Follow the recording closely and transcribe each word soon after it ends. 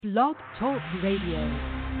Blog Talk Radio.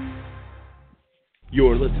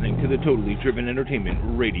 You're listening to the Totally Driven Entertainment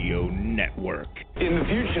Radio Network. In the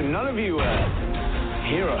future, none of you are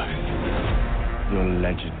heroes. You're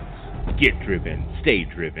legends. Get driven. Stay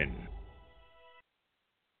driven.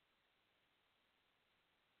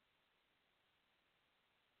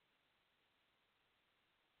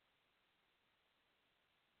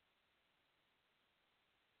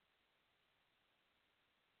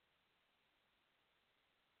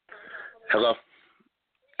 Hello,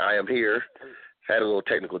 I am here. Had a little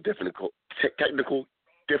technical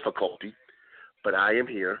difficulty, but I am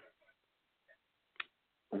here.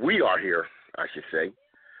 We are here, I should say.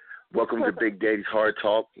 Welcome to Big Daddy's Hard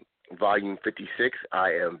Talk, Volume 56.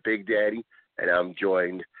 I am Big Daddy, and I'm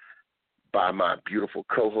joined by my beautiful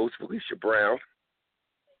co-host, Valicia Brown.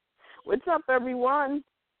 What's up, everyone?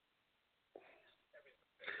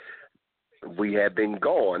 We have been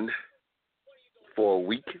gone for a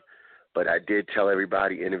week. But I did tell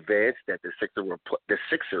everybody in advance that the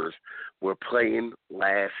Sixers were playing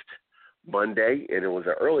last Monday, and it was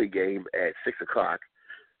an early game at 6 o'clock.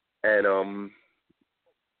 And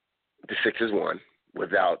the Sixers won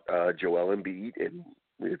without Joel Embiid, and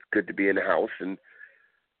it's good to be in the house. And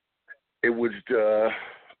it was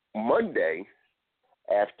Monday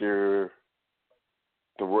after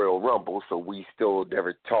the Royal Rumble, so we still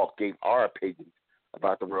never gave our opinions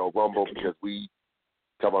about the Royal Rumble because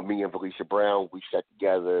talking about me and Valicia Brown, we sat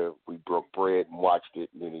together, we broke bread and watched it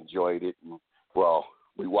and enjoyed it. And, well,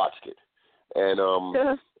 we watched it. And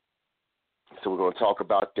so we're going to talk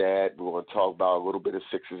about that. We're going to talk about a little bit of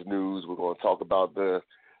Sixers news. We're going to talk about the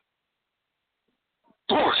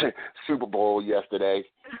Super Bowl yesterday.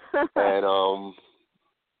 And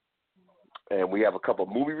we have a couple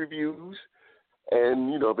of movie reviews.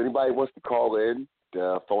 And, if anybody wants to call in,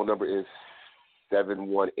 the phone number is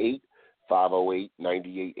 718-508-9883.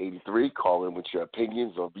 Call in with your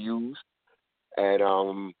opinions or views. And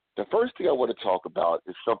the first thing I want to talk about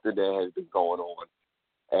is something that has been going on.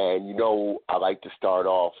 And, I like to start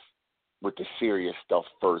off with the serious stuff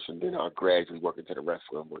first, and then I'll gradually work into the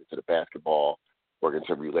wrestling, work into the basketball, work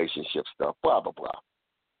into relationship stuff, blah, blah, blah.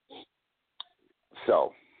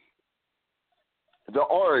 So, the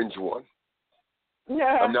orange one.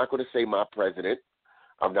 Yeah. I'm not going to say my president.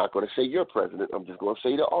 I'm not going to say your president. I'm just going to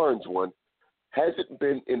say the orange one hasn't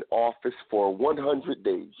been in office for 100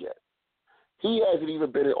 days yet. He hasn't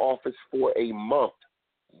even been in office for a month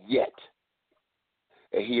yet.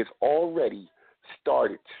 And he has already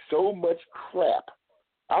started so much crap.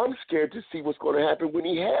 I'm scared to see what's going to happen when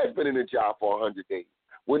he has been in a job for 100 days,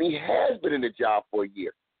 when he has been in a job for a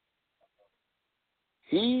year.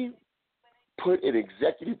 He put an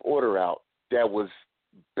executive order out that was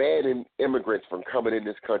banning immigrants from coming in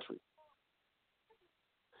this country.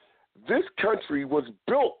 This country was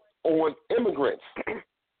built on immigrants.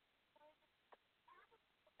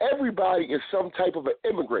 Everybody is some type of an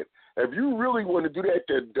immigrant. If you really want to do that,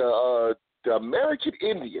 the American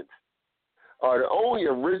Indians are the only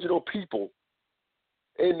original people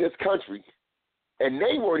in this country, and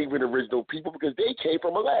they weren't even original people because they came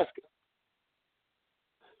from Alaska.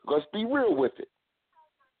 Let's be real with it.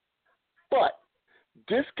 But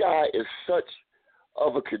this guy is such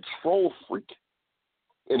of a control freak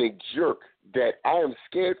and a jerk that I am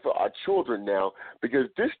scared for our children now because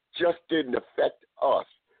this just didn't affect us,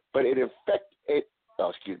 but it affected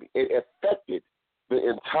the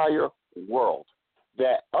entire world.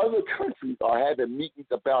 That other countries are having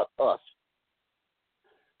meetings about us.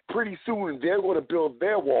 Pretty soon they're going to build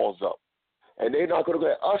their walls up, and they're not going to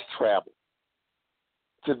let us travel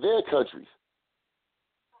to their countries.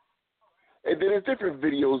 And then there's different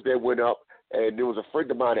videos that went up, and there was a friend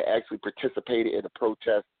of mine that actually participated in a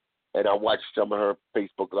protest, and I watched some of her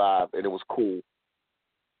Facebook Live, and it was cool.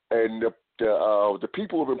 And the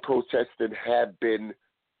people who have been protesting have been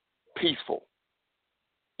peaceful,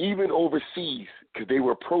 even overseas, because they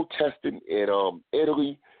were protesting in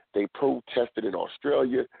Italy, they protested in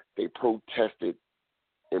Australia, they protested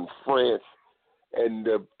in France, and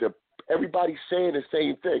everybody's saying the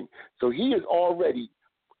same thing. So he is already,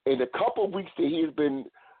 in a couple of weeks that he has been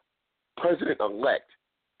president-elect,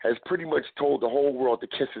 has pretty much told the whole world to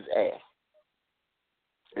kiss his ass.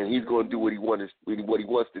 And he's going to do what he wants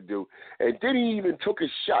to do. And then he even took a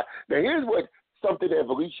shot. Now, here's something that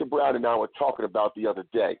Valicia Brown and I were talking about the other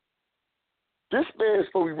day. This man is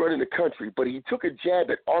supposed to be running the country, but he took a jab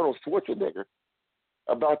at Arnold Schwarzenegger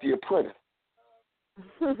about The Apprentice.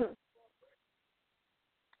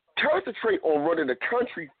 Concentrate on running the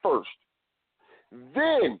country first.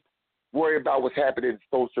 Then worry about what's happening in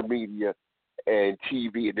social media and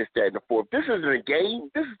TV and this, that, and the fourth. This isn't a game.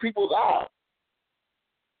 This is people's lives.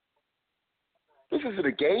 This isn't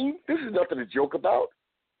a game. This is nothing to joke about.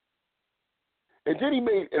 And then he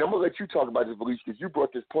made, and I'm going to let you talk about this, Valicia, because you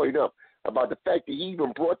brought this point up about the fact that he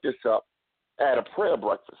even brought this up at a prayer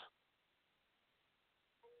breakfast.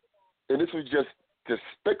 And this was just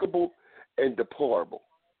despicable and deplorable.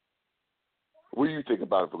 What do you think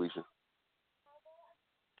about it, Valicia?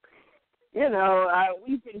 You know,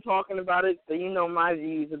 we've been talking about it, so you know my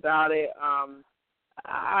views about it.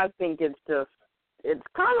 I think it's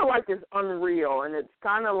kind of like it's unreal, and it's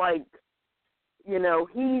kind of like, you know,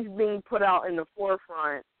 he's being put out in the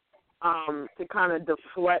forefront to kind of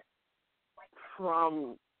deflect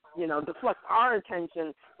our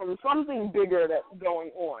attention from something bigger that's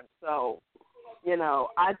going on. So, you know,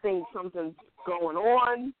 I think something's going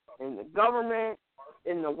on in the government,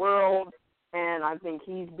 in the world, and I think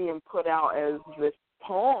he's being put out as this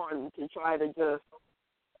pawn to try to just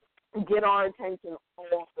get our attention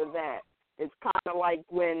off of that. It's kind of like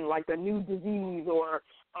when, like, a new disease or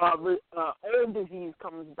old disease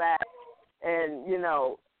comes back and, you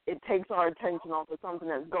know, it takes our attention off of something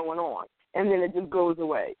that's going on, and then it just goes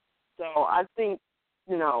away. So I think,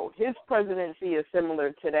 you know, his presidency is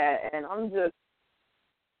similar to that, and I'm just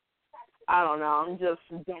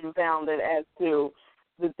dumbfounded as to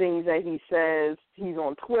the things that he says. He's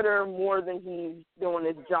on Twitter more than he's doing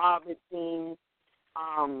his job, it seems.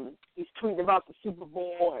 He's tweeting about the Super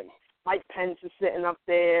Bowl, and Mike Pence is sitting up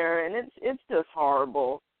there, and it's just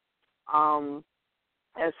horrible.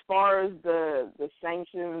 As far as the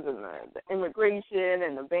sanctions and the immigration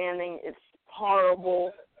and the banning, it's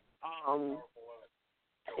horrible.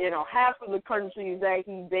 You know, half of the countries that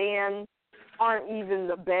he banned aren't even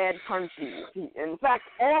the bad countries. In fact,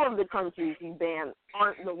 all of the countries he banned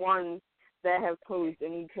aren't the ones that have posed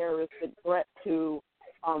any terroristic threat to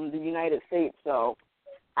the United States. So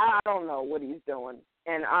I don't know what he's doing.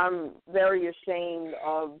 And I'm very ashamed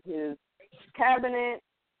of his cabinet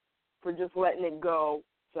for just letting it go.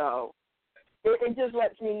 So it just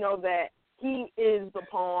lets me know that he is the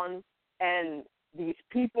pawn, and these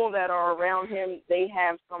people that are around him, they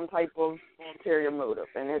have some type of ulterior motive,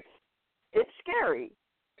 and it's scary.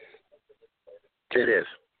 It is.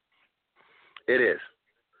 It is.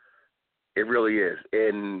 It really is.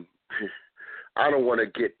 And I don't want to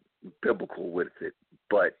get biblical with it,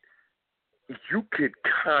 but you could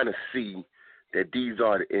kind of see that these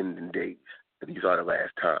are the ending days. These are the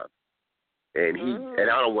last time. And and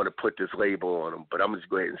I don't want to put this label on him, but I'm just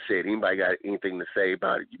going to go ahead and say it. Anybody got anything to say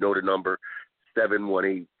about it? You know the number,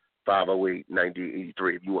 718-508-9883.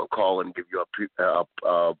 If you want to call and give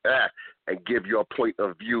your point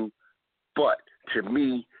of view. But to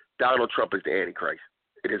me, Donald Trump is the Antichrist.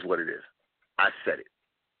 It is what it is. I said it.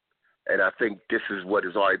 And I think this is what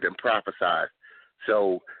has already been prophesied.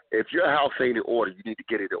 So if your house ain't in order, you need to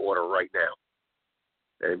get it in order right now.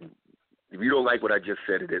 And if you don't like what I just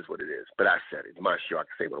said, it is what it is. But I said it. My show, I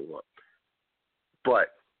can say what I want.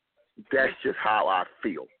 But that's just how I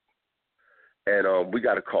feel. And we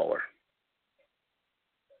got a caller.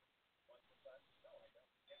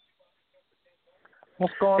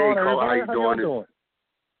 What's going on, caller, everybody? How y'all doing?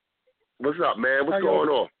 What's up, man? What's going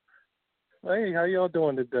on? Hey, how y'all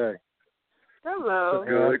doing today? Hello.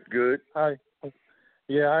 Good. Hi.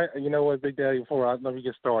 Yeah, you know what, Big Daddy, let me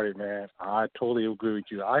get started, man. I totally agree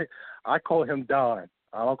with you. I call him Don.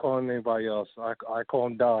 I don't call him anybody else. I call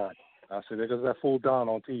him Don. I said, there's that fool Don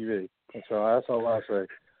on TV. And so that's all I say.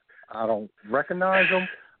 I don't recognize him.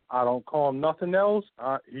 I don't call him nothing else.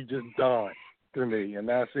 He just Don to me, and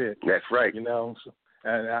that's it. That's right. You know,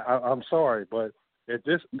 and I'm sorry, but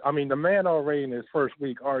the man already in his first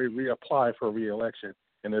week already reapplied for re-election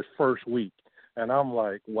in his first week. And I'm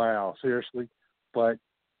like, wow, seriously? But,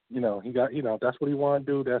 he got, that's what he want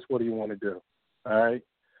to do. That's what he want to do. All right.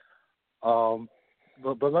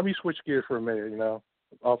 But let me switch gears for a minute,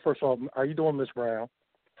 First of all, how you doing, Miss Brown?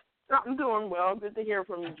 I'm doing well. Good to hear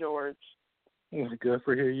from you, George. Good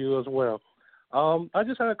for hear you as well. I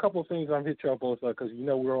just had a couple of things I'm hit you up with because,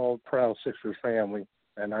 we're all proud Sixers family,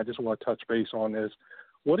 and I just want to touch base on this.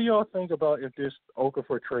 What do y'all think about if this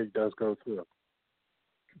Okafor trade does go through?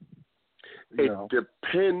 It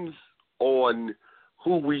depends on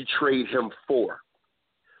who we trade him for.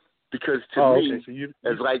 Because to me,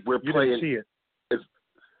 it's like we're playing. Didn't see it.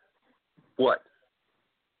 What?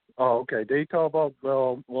 Oh, okay. They talk about,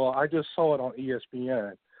 well, I just saw it on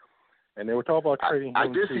ESPN, and they were talking about trading him I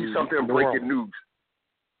did see something breaking news.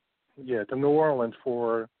 Yeah, to New Orleans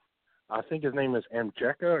for, I think his name is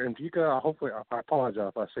Mjeka. Hopefully, I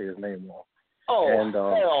apologize if I say his name wrong. Oh,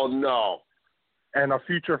 hell no. And a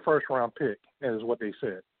future first-round pick is what they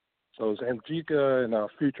said. So it's Mjeka and a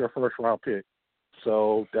future first-round pick.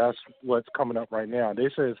 So that's what's coming up right now. They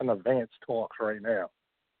say it's in advanced talks right now.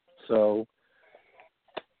 So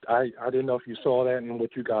I didn't know if you saw that and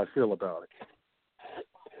what you guys feel about it.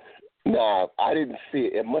 Nah, I didn't see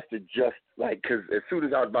it. It must have just, because as soon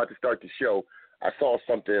as I was about to start the show, I saw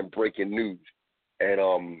something in breaking news, and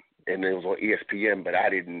it was on ESPN, but I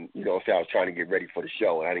didn't, say I was trying to get ready for the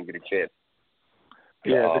show, and I didn't get a chance.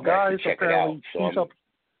 Yeah, the guy is check apparently, it out,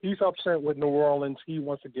 he's upset with New Orleans. He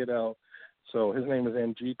wants to get out. So his name is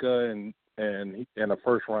Njika, and a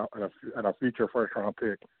first round and a future first round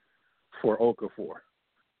pick for Okafor.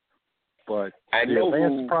 But I the know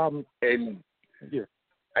advanced problem, and yeah.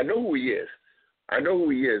 I know who he is.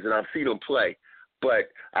 And I've seen him play. But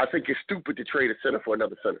I think it's stupid to trade a center for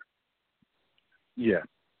another center. Yeah.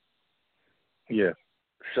 Yeah.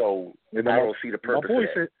 So I don't see the purpose of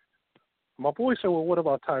that. My boy said, "Well, what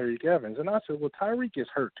about Tyreek Evans?" And I said, "Well, Tyreek gets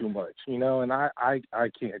hurt too much, and I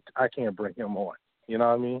can't bring him on. You know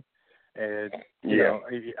what I mean? And you know,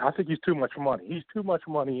 I think he's too much money. He's too much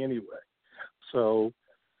money anyway. So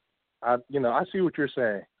I see what you're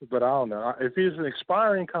saying, but I don't know. If he's an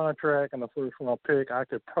expiring contract and a first round pick, I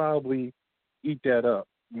could probably eat that up.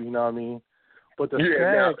 You know what I mean? But the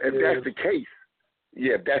now, if that's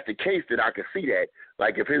the case, then I can see that.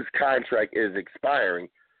 Like if his contract is expiring,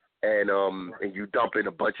 and you dump in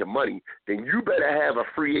a bunch of money, then you better have a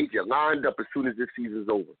free agent lined up as soon as this season's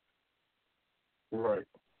over. Right.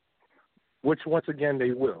 Which once again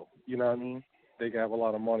they will. You know what I mean? They have a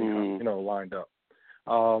lot of money, lined up.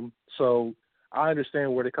 So I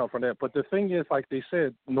understand where they come from there. But the thing is, like they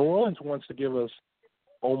said, New Orleans wants to give us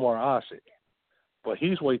Omar Asik, but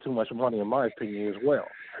he's way too much money in my opinion as well.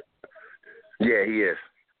 Yeah, he is.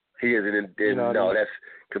 He is, and that's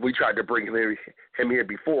because we tried to bring him here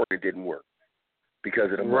before and it didn't work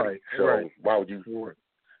because of the money. So why would you?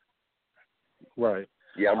 Right.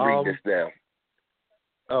 Yeah, I'm reading this now.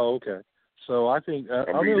 Oh, okay. So I think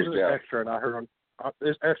I'm reading this now. extra, and I heard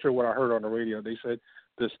it's extra what I heard on the radio. They said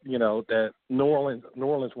this, that New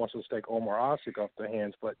Orleans wants to take Omar Asik off their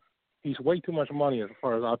hands, but he's way too much money as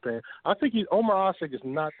far as I'm paying. I think Omar Asik is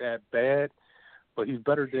not that bad. But he's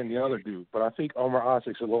better than the other dude. But I think Omar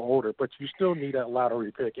Asik's a little older. But you still need that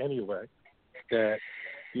lottery pick anyway. That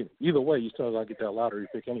either way, you still got to get that lottery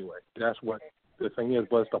pick anyway. That's what the thing is.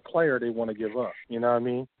 But it's the player they want to give up. You know what I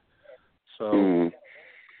mean? So,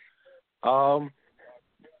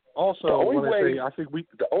 also, the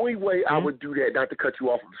only way I would do that, not to cut you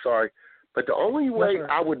off, I'm sorry, but the only way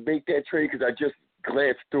I would make that trade, because I just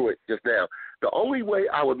glanced through it just now, the only way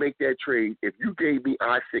I would make that trade if you gave me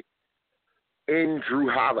Asik in Drew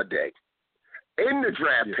Holiday, in the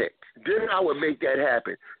draft pick, then I would make that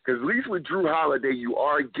happen. Because at least with Drew Holiday, you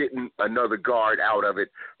are getting another guard out of it.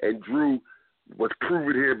 And Drew was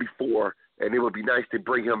proven here before, and it would be nice to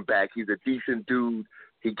bring him back. He's a decent dude.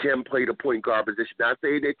 He can play the point guard position. Not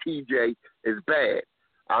saying that TJ is bad.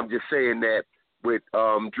 I'm just saying that with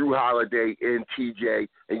Drew Holiday and TJ,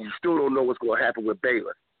 and you still don't know what's going to happen with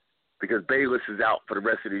Bayless, because Bayless is out for the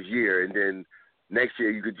rest of this year, and then next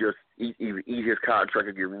year you could just either eat his contract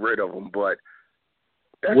or get rid of him. But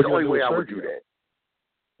that's the only way I would do that.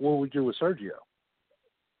 What would you do with Sergio?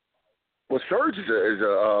 Well, Serge is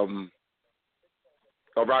a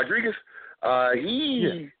Rodriguez.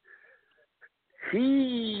 He.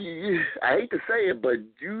 I hate to say it, but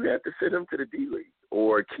you have to send him to the D League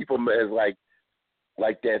or keep him as like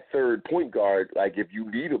that third point guard, like if you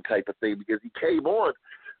need him type of thing, because he came on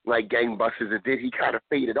like gangbusters and then he kind of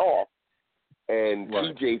faded off. And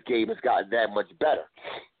TJ's game has gotten that much better.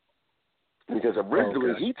 Because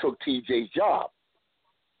originally he took TJ's job.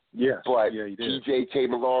 Yes. But he did. TJ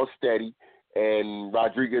came along steady, and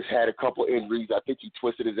Rodriguez had a couple injuries. I think he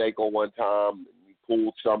twisted his ankle one time, and he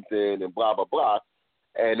pulled something, and blah, blah, blah.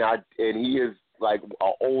 And he is like an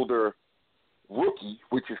older rookie,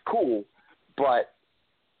 which is cool. But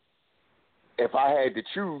if I had to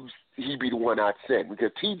choose, he'd be the one I'd send,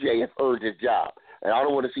 because TJ has earned his job. And I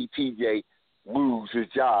don't want to see TJ lose his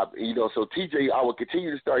job, so TJ, I would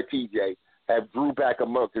continue to start TJ, have Drew back a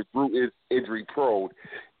month, because Drew is injury prone,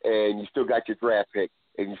 and you still got your draft pick,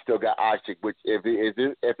 and you still got Asik, which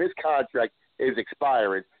if his contract is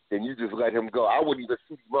expiring, then you just let him go. I wouldn't even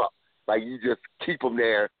suit him up. Like, you just keep him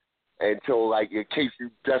there until, like, in case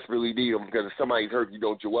you desperately need him, because if somebody's hurt,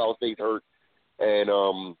 Joel stays hurt, and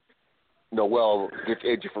Noel gets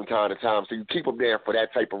injured from time to time, so you keep him there for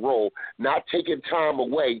that type of role, not taking time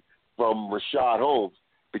away from Rashad Holmes,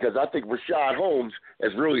 because I think Rashad Holmes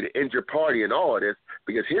is really the injured party in all of this,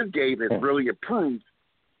 because his game has really improved,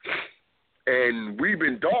 and we've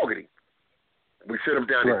been dogging him. We sent him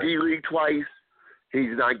down to D-League twice.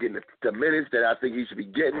 He's not getting the minutes that I think he should be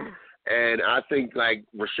getting, And I think, like,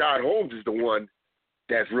 Rashad Holmes is the one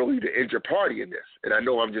that's really the injured party in this. And I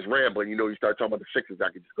know I'm just rambling. You know, you start talking about the Sixers,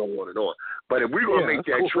 I could just go on and on. But if we're going to make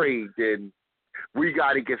that trade, then we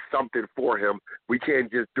got to get something for him. We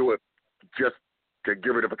can't just do it just to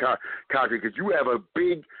get rid of a contract, because you have a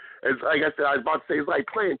big, as like I said, I was about to say, it's like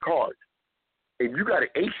playing cards. And you got an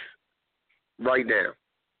ace right now,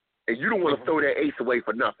 and you don't want to throw that ace away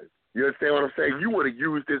for nothing. You understand what I'm saying? You want to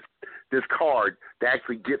use this card to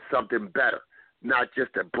actually get something better, not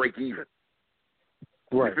just to break even.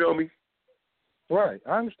 Right. You feel me? Right.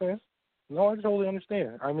 I understand. No, I totally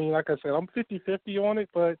understand. I mean, like I said, I'm 50-50 on it,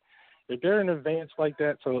 but if they're in advance like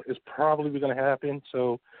that, so it's probably going to happen.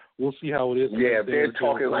 So we'll see how it is. Yeah, if they're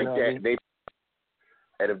talking like that,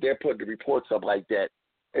 and if they're putting the reports up like that,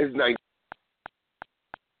 it's nice.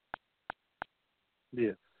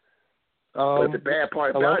 Yeah. But the bad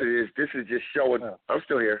part about it is this is just showing. I'm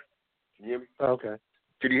still here. Can you hear me? Okay.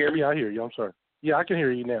 Can you hear me? Yeah, I hear you. I'm sorry. Yeah, I can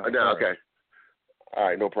hear you now. No, okay. All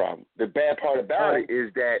right, no problem. The bad part about it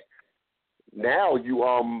is that now you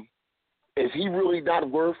is he really not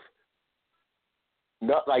worth?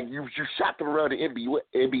 Not like you shopped him around the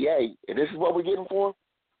NBA, and this is what we're getting for him?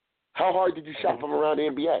 How hard did you shop him around the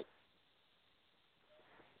NBA?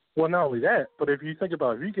 Well, not only that, but if you think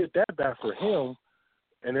about it, if you get that back for him,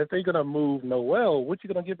 and if they're going to move Noel, what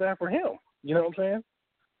you going to get back for him? You know what I'm saying?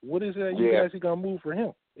 What is it you guys are going to move for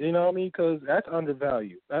him? You know what I mean? Because that's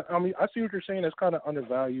undervalued. I mean, I see what you're saying. That's kind of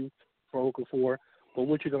undervalued for Okafor, but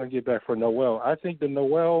what you going to get back for Noel? I think the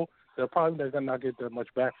Noel, they're probably not going to get that much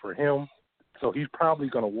back for him, so he's probably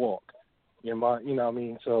going to walk. You know what I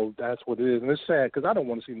mean? So that's what it is. And it's sad because I don't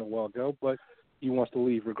want to see Noel go, but he wants to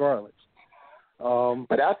leave regardless.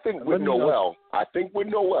 But I think with Noel, I'm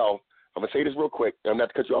going to say this real quick. I'm not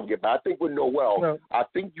to cut you off again, but I think with Noel, I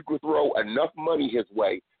think you could throw enough money his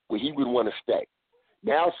way where he would want to stay.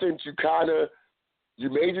 Now, since you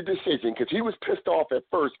made your decision, because he was pissed off at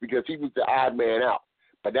first because he was the odd man out.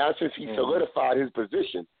 But now since he solidified his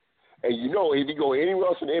position, and you know if he go anywhere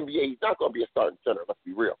else in the NBA, he's not going to be a starting center, let's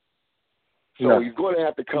be real. So he's going to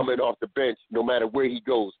have to come in off the bench no matter where he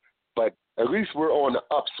goes. But at least we're on the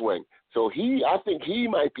upswing. So I think he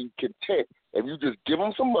might be content if you just give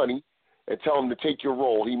him some money and tell him to take your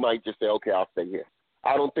role. He might just say, okay, I'll stay here.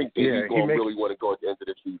 I don't think that he's going to really want to go at the end of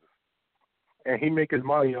the season. And he make his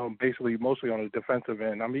money on basically mostly on the defensive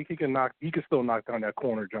end. I mean, he can still knock down that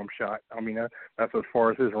corner jump shot. I mean, that's as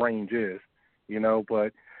far as his range is, you know.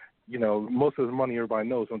 But you know, most of his money, everybody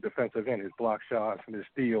knows, on defensive end, his block shots and his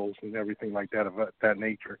steals and everything like that of that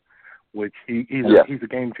nature. Which he's a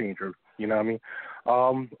game changer. You know what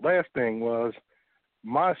I mean? Last thing was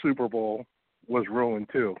my Super Bowl was ruined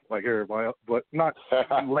too, like everybody else, but not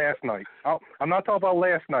last night. I'm not talking about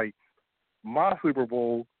last night. My Super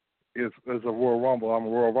Bowl is a Royal Rumble. I'm a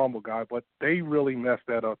Royal Rumble guy, but they really messed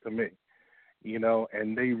that up to me, you know.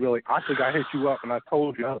 And they really, I think I hit you up and I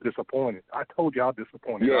told you I was disappointed. I told you how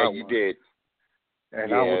disappointed I was. Yeah, you did.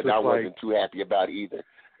 And I wasn't too happy about it either.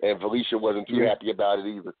 And Valicia wasn't too happy about it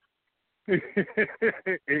either.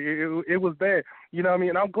 it was bad, you know what I mean?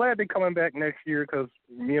 And I'm glad they're coming back next year because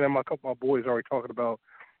me and my boys are already talking about,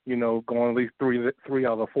 you know, going at least three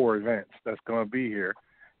out of the 4 events that's going to be here,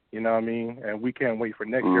 you know what I mean? And we can't wait for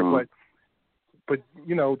next year. But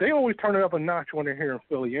you know, they always turn it up a notch when they're here in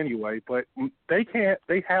Philly anyway. But they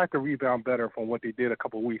have to rebound better from what they did a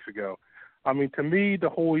couple of weeks ago. I mean, to me, the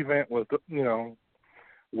whole event was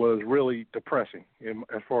really depressing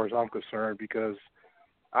as far as I'm concerned, because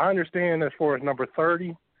I understand as far as number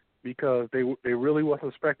 30, because they really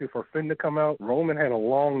wasn't expecting for Finn to come out. Roman had a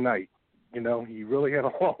long night. You know, he really had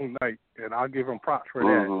a long night, and I'll give him props for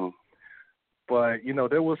that. But, you know,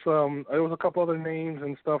 there was a couple other names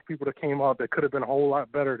and stuff, people that came out that could have been a whole lot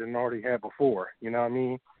better than already had before. You know what I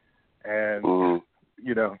mean? And,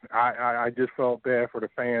 you know, I just felt bad for the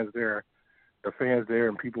fans there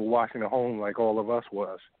and people watching at home like all of us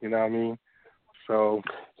was. You know what I mean? So.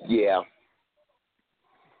 Yeah.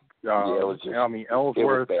 It was just, I mean,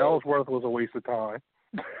 Ellsworth was a waste of time.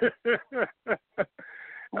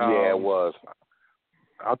 It was.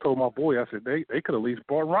 I told my boy, I said, they could at least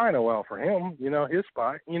bought Rhino out for him, you know, his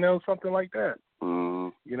spot, you know, something like that.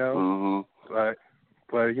 You know,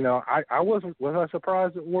 but you know, I was I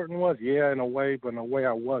surprised that Orton was? Yeah, in a way, but in a way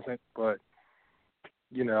I wasn't. But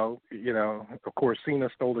you know, of course, Cena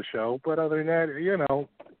stole the show. But other than that, you know,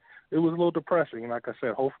 it was a little depressing. Like I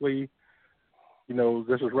said, hopefully, you know,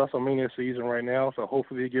 this is WrestleMania season right now, so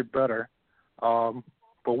hopefully it get better. But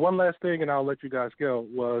one last thing, and I'll let you guys go,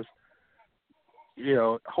 was, you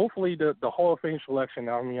know, hopefully the Hall of Fame selection,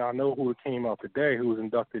 I mean, I know who came out today, who was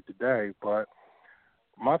inducted today, but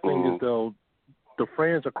my thing is, though, the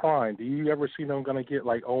fans are crying. Do you ever see them going to get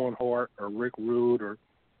like Owen Hart or Rick Rude or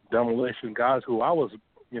Demolition, guys who I was,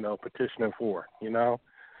 petitioning for,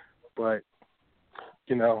 But,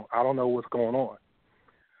 I don't know what's going on.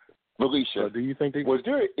 Valicia, so do you think was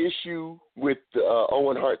there an issue with the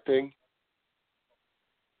Owen Hart thing?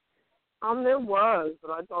 There was,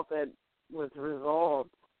 but I thought that was resolved.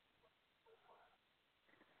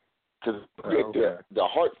 Because the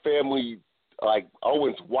Hart family, like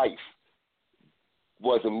Owen's wife,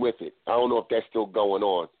 wasn't with it. I don't know if that's still going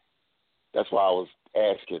on. That's why I was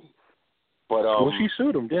asking. But well, she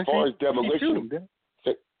sued him, didn't as far as she? Demolition, she sued him, didn't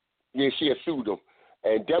she? Yeah, she has sued them,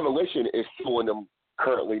 and Demolition is suing them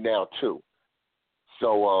currently now too.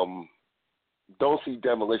 So don't see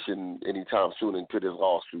Demolition anytime soon until this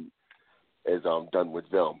lawsuit is done with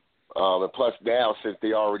them. And plus now, since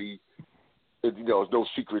they already, it's no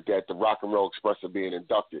secret that the Rock and Roll Express are being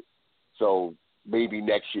inducted. So maybe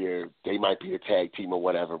next year they might be a tag team or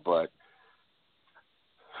whatever, but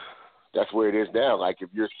that's where it is now. Like, if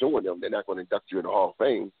you're suing them, they're not going to induct you in the Hall of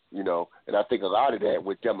Fame, And I think a lot of that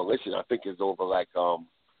with Demolition, I think, is over, like,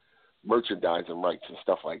 merchandising rights and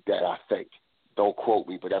stuff like that, I think. Don't quote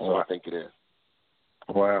me, but that's what I think it is.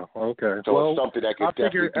 Wow, okay. So it's something that could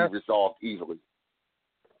definitely be resolved easily.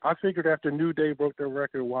 I figured after New Day broke their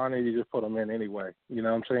record, why didn't you just put them in anyway? You know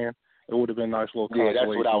what I'm saying? It would have been a nice little consolation. Yeah,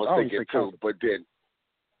 that's what I was thinking, too. But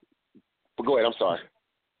go ahead, I'm sorry.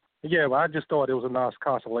 Yeah, but I just thought it was a nice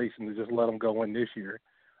consolation to just let them go in this year.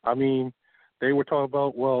 I mean, they were talking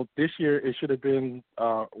about, well, this year it should have been,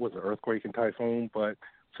 was it Earthquake and Typhoon? But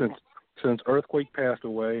since Earthquake passed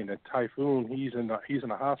away and the Typhoon, he's in the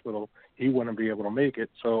hospital, he wouldn't be able to make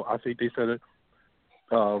it. So I think they said it.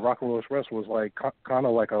 Rock and Roll Express was like kind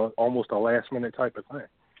of like almost a last minute type of thing,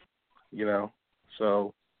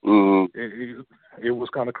 So it was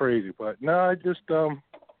kind of crazy, but no, just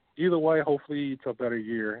either way, hopefully it's a better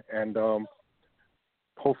year, and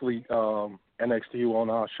hopefully NXT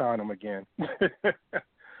won't shine them again.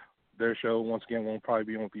 Their show once again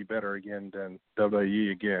won't be better again than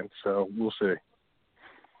WWE again. So we'll see.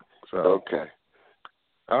 So okay.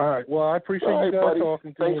 All right. Well, I appreciate you guys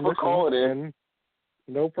talking to me. Thanks for calling in.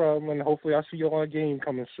 No problem, and hopefully I'll see you on a game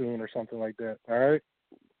coming soon or something like that. All right?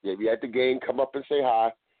 Yeah, be at the game. Come up and say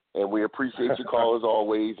hi, and we appreciate your call as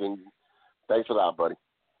always, and thanks a lot, buddy.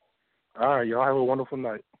 All right, y'all have a wonderful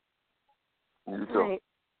night. You too. Right.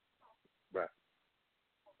 Bye.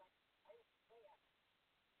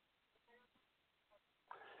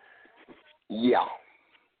 Yeah.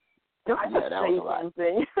 Do I just that was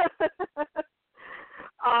say something?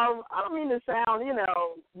 I don't mean to sound,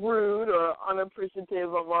 rude or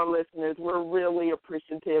unappreciative of our listeners. We're really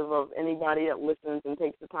appreciative of anybody that listens and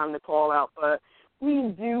takes the time to call out. But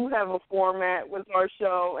we do have a format with our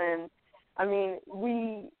show, and I mean,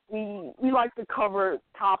 we like to cover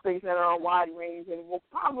topics that are a wide range, and we'll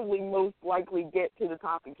probably most likely get to the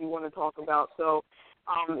topics you want to talk about. So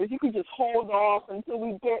if you could just hold off until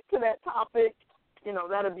we get to that topic,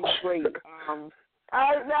 that'd be great.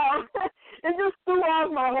 It just threw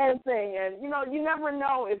off my whole thing, and you never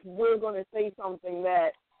know if we're going to say something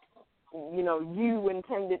that you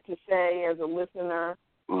intended to say as a listener,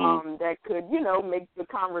 that could make the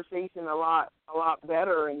conversation a lot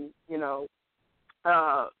better and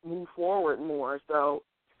move forward more. So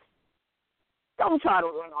don't try to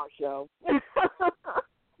run our show.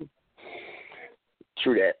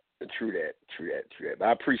 True that.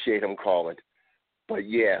 I appreciate him calling, but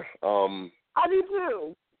yeah. I do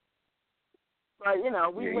too. But,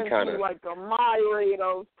 we went through like a myriad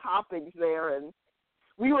of those topics there, and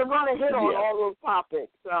we were going to hit on all those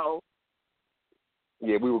topics, so.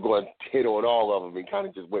 Yeah, we were going to hit on all of them and kind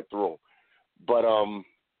of just went through them. But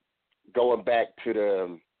going back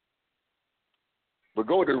to we'll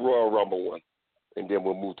go to the Royal Rumble one, and then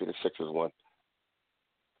we'll move to the Sixers one.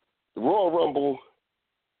 The Royal Rumble,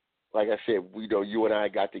 like I said, you and I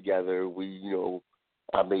got together.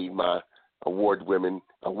 I made my award-winning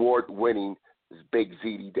Big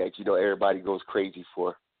ZD that everybody goes crazy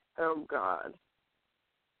for. Oh God.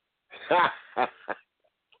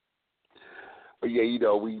 But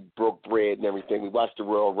yeah, we broke bread and everything. We watched the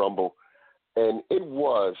Royal Rumble, and it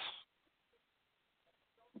was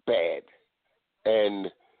bad. And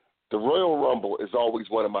the Royal Rumble is always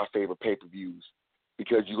one of my favorite pay-per-views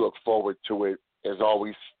because you look forward to it. It's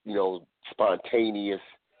always spontaneous,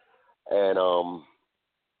 and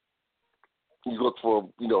you look for,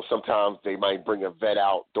 sometimes they might bring a vet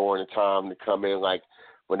out during the time to come in, like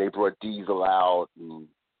when they brought Diesel out, and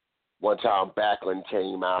one time Backlund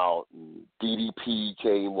came out, and DDP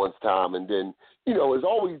came one time, and then, it's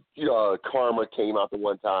always, Karma came out the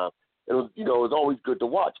one time. It was always good to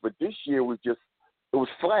watch. But this year was just It was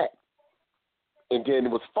flat. And then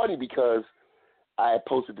it was funny because I had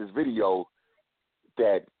posted this video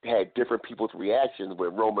that had different people's reactions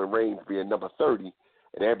with Roman Reigns being number 30,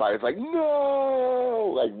 and everybody's like,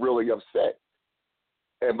 no, like really upset.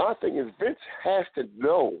 And my thing is, Vince has to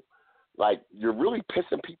know, like, you're really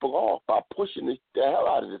pissing people off by pushing the hell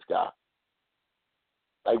out of this guy.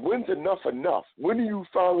 Like, when's enough enough? When do you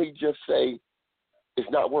finally just say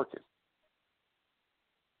it's not working?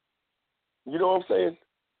 You know what I'm saying?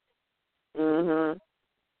 Mhm.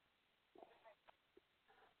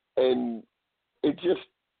 And it just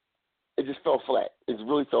fell flat. It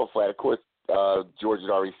really fell flat. Of course, George had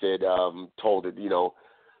already said, told it,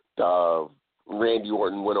 Randy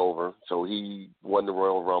Orton went over, so he won the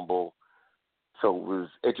Royal Rumble. So it was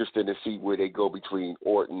interesting to see where they go between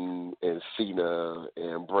Orton and Cena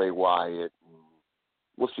and Bray Wyatt.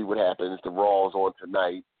 We'll see what happens. The Raw's on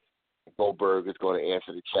tonight. Goldberg is going to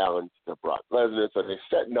answer the challenge to Brock Lesnar. So they're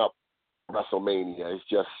setting up WrestleMania. It's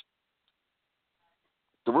just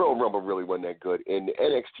the Royal Rumble really wasn't that good. And the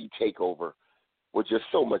NXT TakeOver was just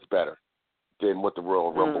so much better than what the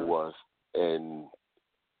Royal Rumble was. And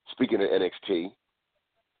speaking of NXT,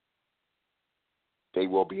 they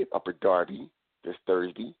will be at Upper Darby this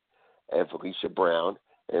Thursday, and Valicia Brown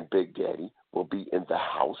and Big Daddy will be in the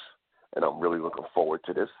house, and I'm really looking forward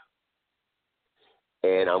to this.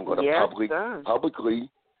 And I'm going to publicly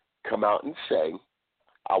come out and say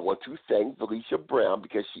I want to thank Valicia Brown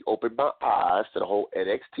because she opened my eyes to the whole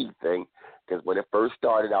NXT thing, because when it first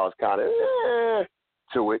started, I was kind of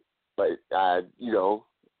to it, but I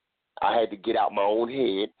had to get out my own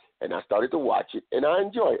head, and I started to watch it, and I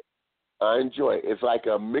enjoy it. It's like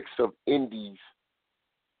a mix of indies,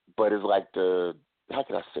 but it's like how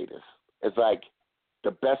can I say this? It's like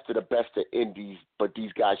the best of indies, but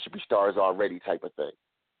these guys should be stars already type of thing.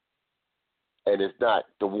 And it's not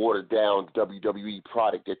the watered down WWE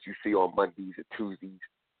product that you see on Mondays and Tuesdays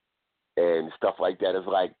and stuff like that. It's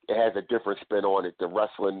like it has a different spin on it. The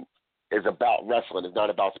wrestling is about wrestling. It's not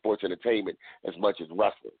about sports entertainment as much as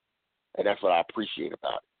wrestling. And that's what I appreciate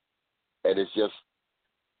about it. And it's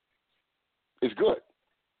good.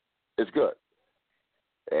 It's good.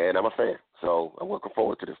 And I'm a fan. So I'm looking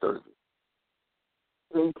forward to this Thursday.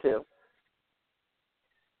 Me too.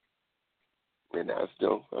 And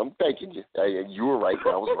I'm thanking you. You were right, I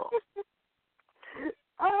was wrong.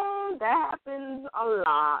 Oh, that happens a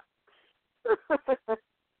lot.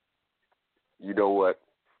 You know what?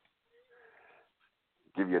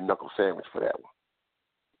 Give you a knuckle sandwich for that one.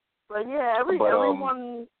 But yeah,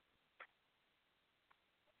 everyone.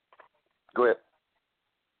 Go ahead.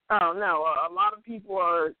 Oh no, a lot of people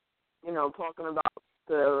are, talking about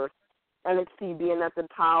the NXT being at the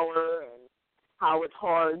Tower and how it's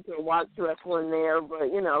hard to watch wrestling there.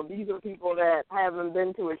 But these are people that haven't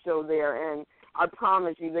been to a show there, and I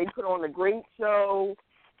promise you, they put on a great show.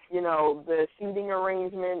 The seating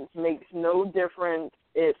arrangements makes no difference.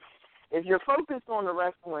 If you're focused on the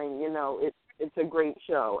wrestling, it's a great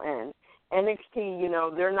show. And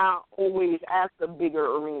NXT, they're not always at the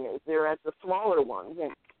bigger arenas. They're at the smaller ones.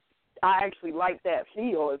 And I actually like that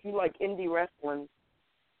feel. If you like indie wrestling,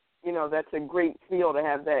 that's a great feel to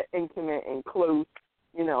have that intimate and close,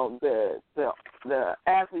 the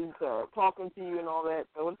athletes are talking to you and all that.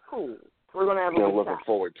 So it's cool. We're going to have a good time. Looking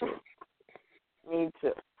forward to it. Me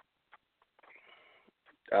too.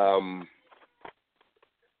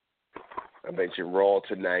 I mentioned Raw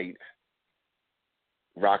tonight.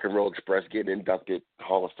 Rock and Roll Express getting inducted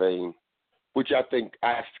Hall of Fame, which I think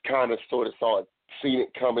I kind of sort of seen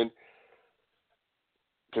it coming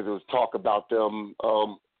because there was talk about them.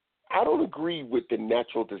 I don't agree with the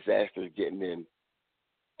natural disasters getting in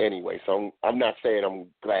anyway, so I'm not saying I'm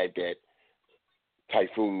glad that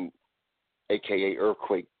Typhoon, a.k.a.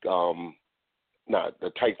 Earthquake, the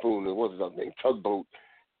Typhoon, it was his name, Tugboat,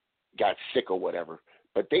 got sick or whatever.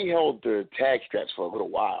 But they held the tag straps for a little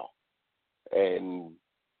while and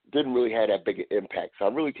didn't really have that big an impact. So I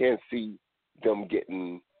really can't see them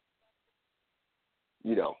getting,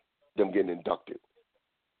 inducted.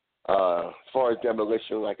 As far as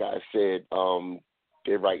Demolition, like I said,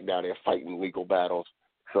 they're fighting legal battles.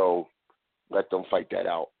 So let them fight that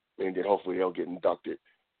out, and then hopefully they'll get inducted.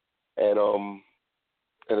 And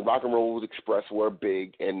the Rock and Roll Express were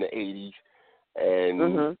big in the 80s,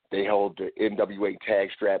 and they held the NWA tag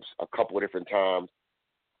straps a couple of different times.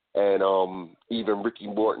 And even Ricky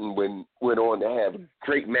Morton went on to have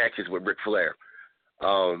great matches with Ric Flair.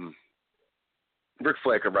 Ric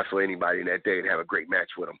Flair could wrestle anybody in that day and have a great match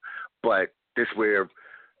with him. But this where,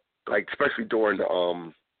 like, especially during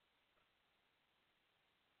the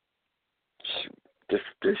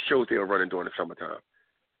this shows they were running during the summertime.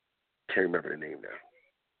 Can't remember the name now.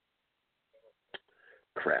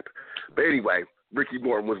 Crap. But anyway, Ricky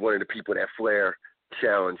Morton was one of the people that Flair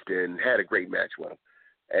challenged and had a great match with him.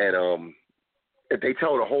 And if they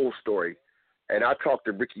tell the whole story, and I talked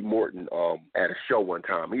to Ricky Morton at a show one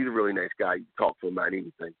time. He's a really nice guy. You talk to him about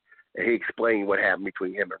anything. And he explained what happened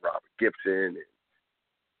between him and Robert Gibson and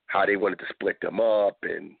how they wanted to split them up,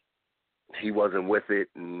 and he wasn't with it.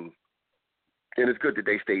 And it's good that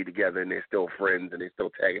they stayed together and they're still friends and they're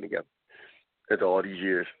still tagging together after all these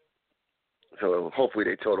years. So hopefully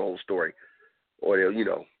they tell the whole story. Or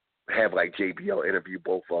they'll, have like JBL interview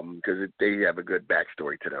both of them because they have a good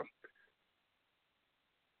backstory to them.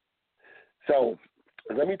 So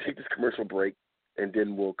let me take this commercial break, and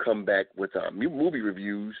then we'll come back with movie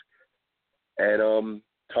reviews and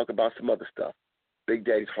talk about some other stuff. Big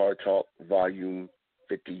Daddy's Hard Talk, Volume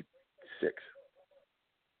 56.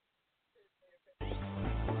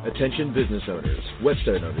 Attention business owners,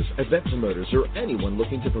 website owners, event promoters, or anyone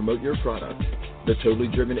looking to promote your product. The Totally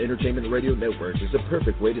Driven Entertainment Radio Network is the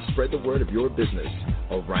perfect way to spread the word of your business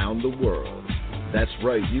around the world. That's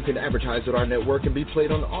right, you can advertise at our network and be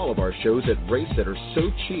played on all of our shows at rates that are so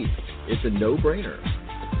cheap, it's a no-brainer.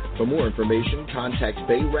 For more information, contact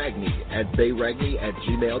Bay Ragney at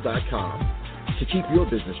bayragney@gmail.com. To keep your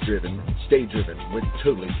business driven, stay driven with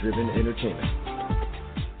Totally Driven Entertainment.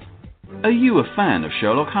 Are you a fan of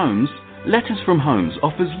Sherlock Holmes? Letters from Holmes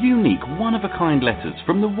offers unique, one-of-a-kind letters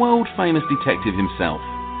from the world-famous detective himself.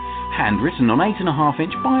 Handwritten on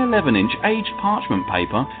 8.5-inch by 11-inch aged parchment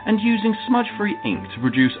paper and using smudge-free ink to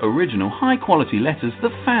produce original, high-quality letters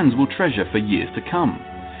that fans will treasure for years to come.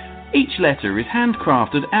 Each letter is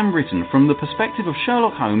handcrafted and written from the perspective of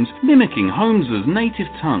Sherlock Holmes, mimicking Holmes's native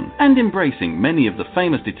tongue and embracing many of the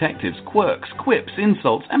famous detective's quirks, quips,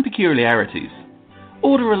 insults, and peculiarities.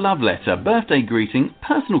 Order a love letter, birthday greeting,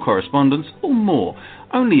 personal correspondence, or more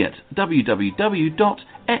only at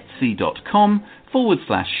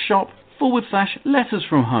www.etsy.com/shop/letters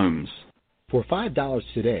from Holmes. For $5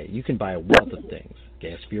 today, you can buy a wealth of things.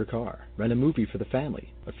 Gas for your car, rent a movie for the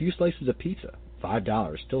family, a few slices of pizza.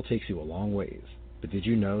 $5 still takes you a long ways. But did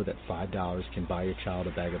you know that $5 can buy your child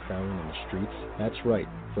a bag of heroin in the streets? That's right.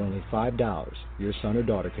 For only $5, your son or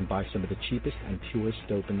daughter can buy some of the cheapest and purest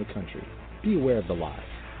dope in the country. Be aware of the lies.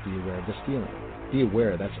 Be aware of the stealing. Be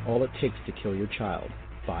aware that's all it takes to kill your child.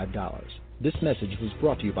 $5. This message was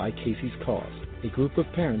brought to you by Casey's Cause, a group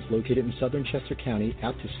of parents located in southern Chester County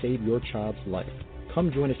out to save your child's life.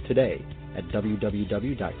 Come join us today at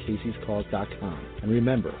www.caseyscause.com. And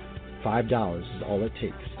remember, $5 is all it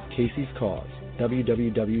takes. Casey's Cause,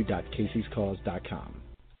 www.caseyscause.com.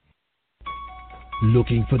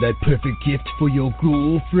 Looking for that perfect gift for your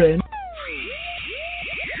girlfriend?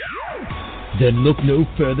 Then look no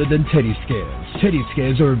further than Teddy Scares. Teddy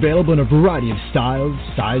Scares are available in a variety of styles,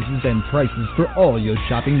 sizes, and prices for all your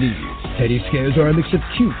shopping needs. Teddy Scares are a mix of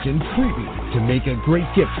cute and creepy to make a great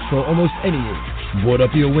gift for almost any age. Board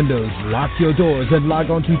up your windows, lock your doors, and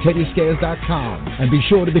log on to TeddyScares.com. And be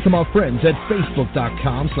sure to become our friends at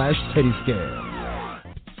Facebook.com/TeddyScares.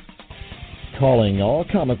 Calling all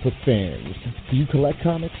comic book fans. Do you collect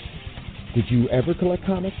comics? Did you ever collect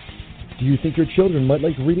comics? Do you think your children might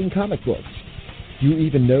like reading comic books? Do you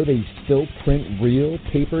even know they still print real,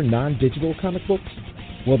 paper, non-digital comic books?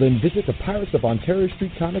 Well, then visit the Pirates of Ontario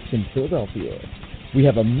Street Comics in Philadelphia. We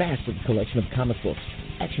have a massive collection of comic books,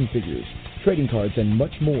 action figures, trading cards, and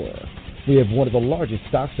much more. We have one of the largest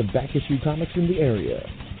stocks of back-issue comics in the area.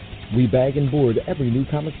 We bag and board every new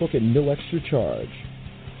comic book at no extra charge.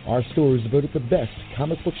 Our store is voted the best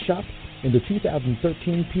comic book shop in the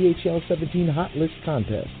 2013 PHL 17 Hot List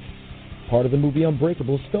contest. Part of the movie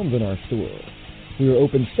Unbreakable is filmed in our store. We are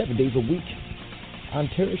open 7 days a week.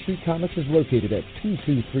 Ontario Street Comics is located at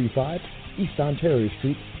 2235 East Ontario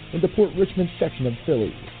Street in the Port Richmond section of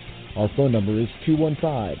Philly. Our phone number is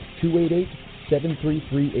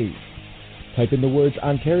 215-288-7338. Type in the words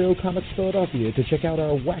Ontario Comics Philadelphia to check out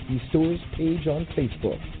our Wacky Stores page on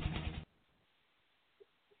Facebook.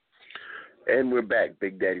 And we're back.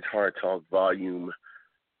 Big Daddy's Hard Talk, Volume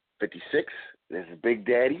 56. This is Big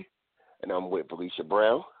Daddy, and I'm with Valicia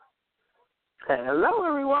Brown. Hello,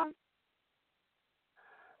 everyone.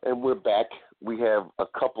 And we're back. We have a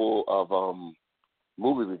couple of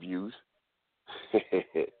movie reviews.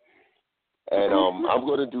 And I'm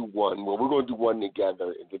going to do one. Well, we're going to do one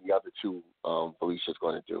together, and then the other two Felicia's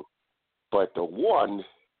going to do. But the one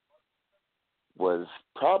was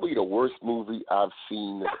probably the worst movie I've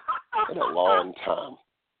seen in a long time.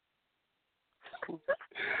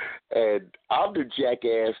 And I'm the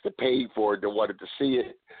jackass that paid for it, that wanted to see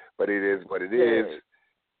it, but it is what it is.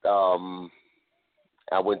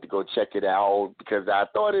 I went to go check it out because I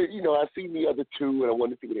thought it, I seen the other two and I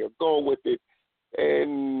wanted to see where they were going with it,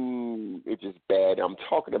 and it's just bad. I'm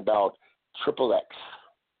talking about Triple X,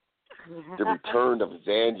 the return of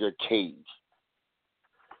Xander Cage.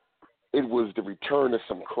 It was the return of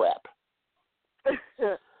some crap.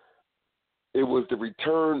 It was the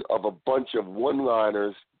return of a bunch of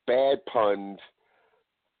one-liners, bad puns,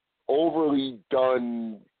 overly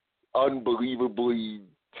done, unbelievably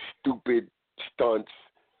stupid stunts.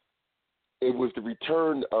 It was the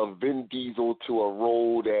return of Vin Diesel to a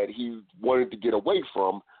role that he wanted to get away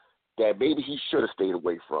from, that maybe he should have stayed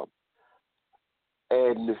away from.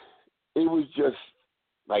 And it was just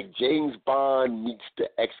like James Bond meets the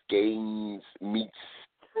X Games meets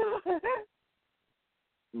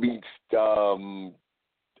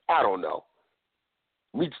I don't know,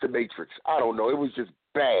 meets the Matrix. I don't know. It was just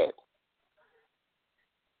bad.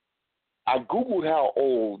 I Googled how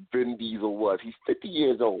old Vin Diesel was. He's 50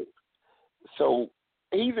 years old. So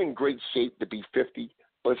he's in great shape to be 50,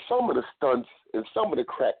 but some of the stunts and some of the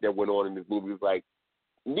crap that went on in this movie was like,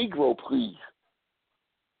 Negro, please.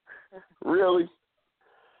 Really?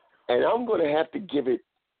 And I'm going to have to give it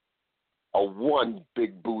a 1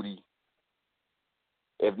 big booty,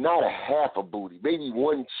 if not a half a booty, maybe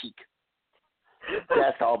 1 cheek.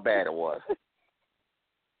 That's how bad it was.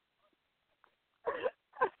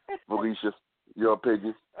 Valicia, your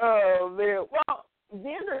opinion? Oh, man. Well,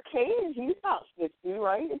 Xander Cage, he's not 60,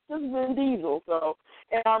 right? It's just Vin Diesel. So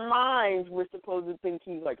in our minds, we're supposed to think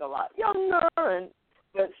he's like a lot younger,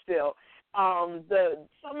 but still.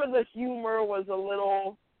 Some of the humor was a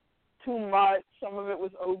little too much. Some of it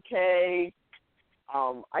was okay.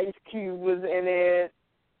 Ice Cube was in it.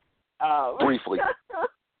 Briefly.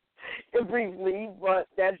 Briefly, but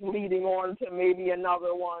that's leading on to maybe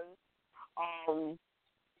another one.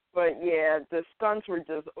 But yeah, the stunts were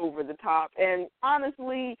just over the top. And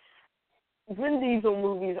honestly, Vin Diesel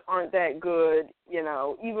movies aren't that good.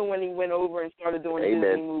 Even when he went over and started doing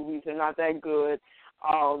Disney movies, they're not that good.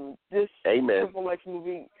 This Triple X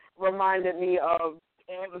movie reminded me of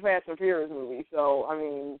the Fast and Furious movie. So, I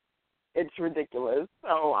mean, it's ridiculous.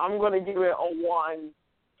 So I'm going to give it a 1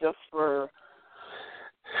 just for...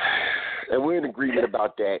 And we're in agreement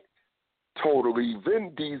about that. Totally.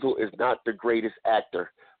 Vin Diesel is not the greatest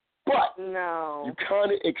actor. But no, you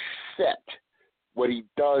kind of accept what he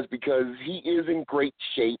does because he is in great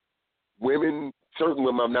shape. Women, certain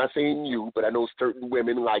women, I'm not saying you, but I know certain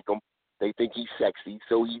women like him. They think he's sexy,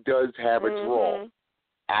 so he does have a draw.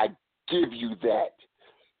 I give you that.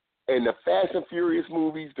 And the Fast and Furious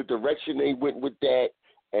movies, the direction they went with that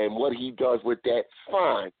and what he does with that,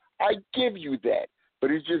 fine. I give you that.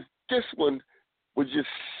 But it's just, this one was just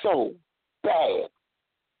so bad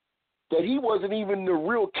that he wasn't even the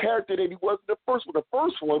real character that he was in the first one. The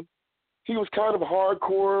first one, he was kind of a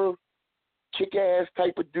hardcore, kick-ass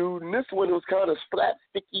type of dude. And this one was kind of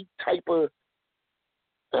slapsticky type of,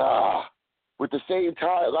 with the same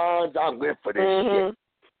tight lines, I live for this shit.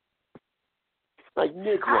 Like,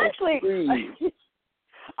 Negro, please.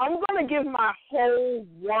 I'm going to give my whole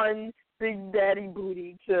 1 Big Daddy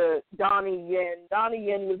booty to Donnie Yen. Donnie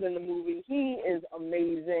Yen was in the movie. He is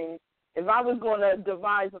amazing. If I was going to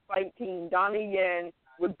devise a fight team, Donnie Yen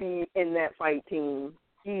would be in that fight team.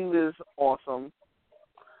 He was awesome.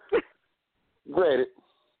 Granted.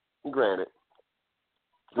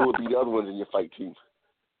 Who would be the other ones in your fight team?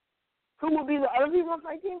 Who would be the other people in the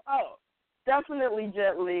fight team? Oh, definitely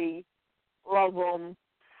Jet Li. Love him.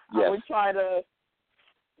 Yes. I would try to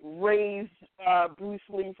raise Bruce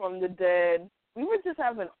Lee from the dead. We would just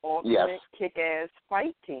have an ultimate kick-ass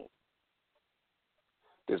fight team.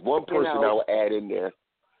 There's one person I would add in there.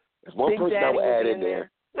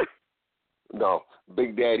 No,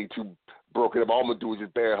 Big Daddy too broken up. All I'm going to do is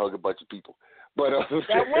just bear hug a bunch of people. But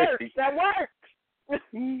That works.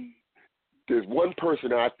 There's one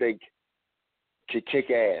person I think can kick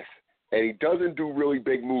ass, and he doesn't do really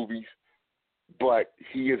big movies, but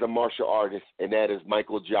he is a martial artist, and that is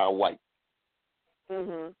Michael Jai White.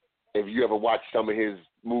 Mm-hmm. If you ever watch some of his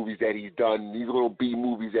movies that he's done, these little B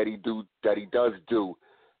movies that he does do,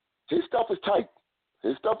 his stuff is tight.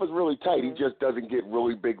 His stuff is really tight. Mm-hmm. He just doesn't get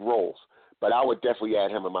really big roles. But I would definitely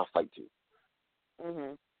add him in my fight team.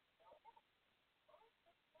 Mm-hmm.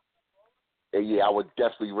 And yeah, I would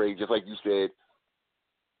definitely rate, just like you said,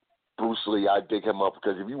 Bruce Lee. I dig him up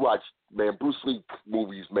because if you watch, man, Bruce Lee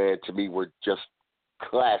movies, man, to me were just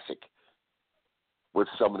classic with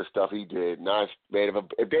some of the stuff he did. And if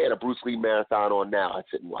they had a Bruce Lee marathon on now, I'd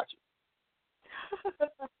sit and watch it.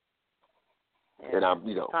 Yeah, and I'm,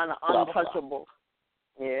 kind of untouchable.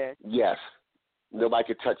 Yeah. Yes. nobody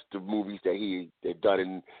could touch the movies that he had done,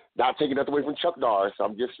 and not taking nothing away from Chuck Norris.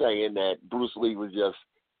 I'm just saying that Bruce Lee was just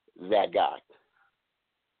that guy.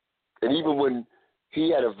 And even when he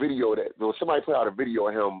had a video somebody put out a video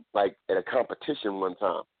of him like at a competition one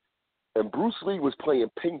time, and Bruce Lee was playing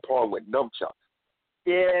ping pong with nunchucks.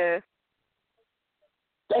 Yeah.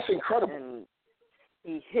 That's incredible. And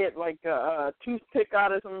he hit like a toothpick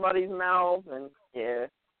out of somebody's mouth, and yeah.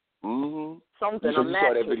 Mm-hmm. Something. So a you match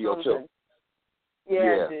saw that or video something. too.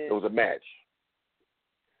 Yeah, I did. It was a match.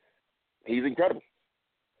 He's incredible.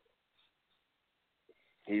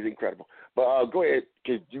 He's incredible. But go ahead,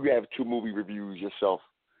 because you have 2 movie reviews yourself.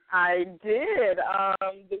 I did.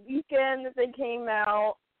 The weekend that they came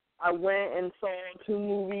out, I went and saw 2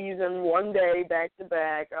 movies in one day, back to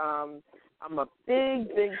back. I'm a big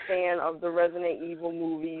fan of the Resident Evil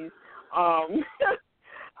movies.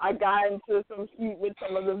 I got into some heat with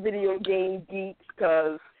some of the video game geeks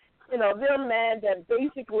because, they're mad that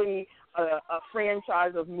basically a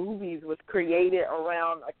franchise of movies was created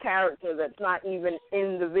around a character that's not even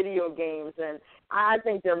in the video games, and I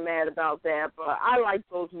think they're mad about that, but I like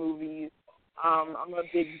those movies. I'm a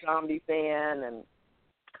big zombie fan and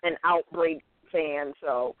an Outbreak fan,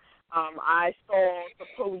 so I saw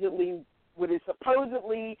what is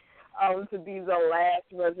supposedly to be the last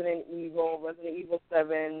Resident Evil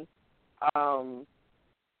 7.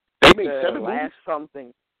 They made 7 last movies?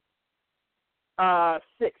 Something.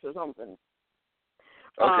 6 or something.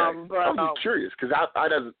 Okay. But, I'm just curious because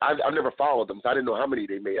I've never followed them, so I didn't know how many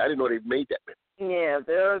they made. I didn't know they made that many. Yeah,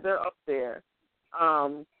 they're up there.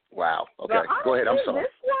 Wow. Okay. Go ahead. I'm sorry.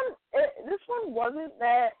 This one wasn't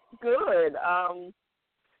that good.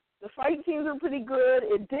 The fight scenes are pretty good.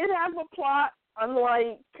 It did have a plot,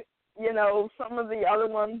 unlike some of the other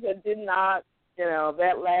ones that did not.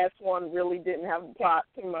 That last one really didn't have a plot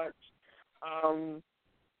too much.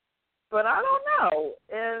 But I don't know.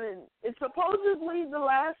 And it's supposedly the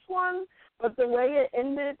last one, but the way it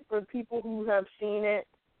ended, for people who have seen it,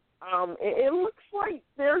 it looks like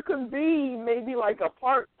there could be maybe like a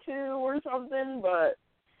part 2 or something, but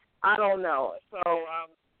I don't know. So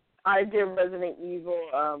I give Resident Evil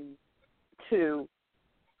 2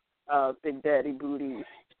 Big Daddy Booties.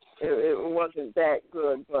 It wasn't that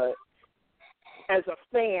good, but as a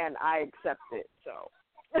fan, I accept it, so.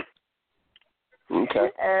 Okay.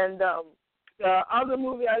 And the other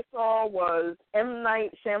movie I saw was M.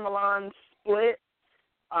 Night Shyamalan's Split.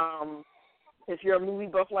 If you're a movie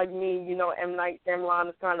buff like me, M. Night Shyamalan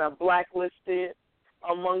is kind of blacklisted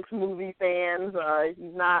amongst movie fans.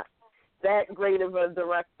 He's not that great of a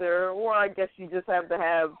director, or I guess you just have to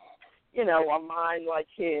have, a mind like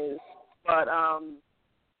his. But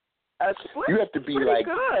Split you have to be pretty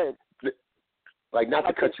good. Like not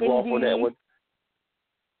to cut you off on that one.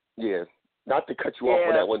 Yeah. Not to cut you off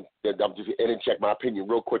on that one, I'm just interject my opinion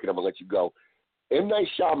real quick, and I'm gonna let you go. M. Night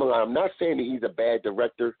Shyamalan, I'm not saying that he's a bad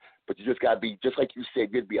director, but you just gotta be, just like you said,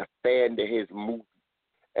 you gotta be a fan to his movie,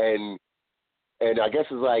 and I guess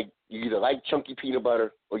it's like you either like chunky peanut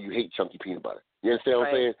butter or you hate chunky peanut butter. You understand what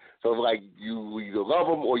I'm saying? So it's like you either love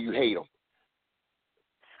him or you hate him.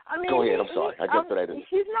 I mean, go ahead. I'm sorry. I jumped to that.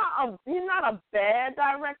 He's not a bad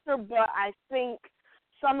director, but I think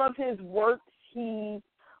some of his works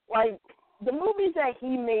the movies that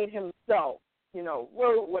he made himself,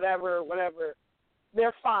 wrote, whatever,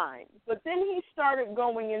 they're fine. But then he started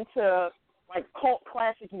going into, cult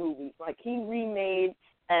classic movies. Like, he remade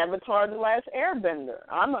Avatar: The Last Airbender.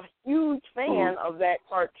 I'm a huge fan of that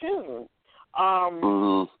cartoon.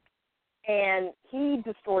 And he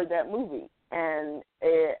destroyed that movie. And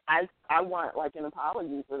I want, an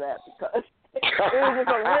apology for that because it was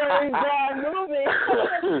a really bad movie.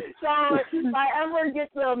 So if I ever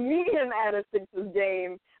get to meet him at a Sixers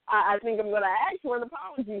game, I think I'm going to ask for an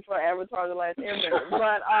apology for Avatar: The Last Airbender.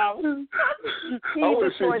 But I want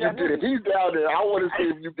to see if you did. If he's down there, I want to see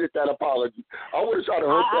if you get that apology. I want to try to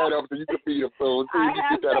hook that up so you can beat him and see if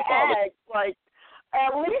you get that apology.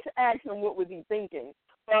 At least ask him what was he thinking.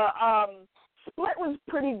 But Split was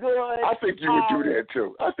pretty good. I think you would do that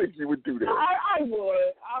too. I think you would do that. I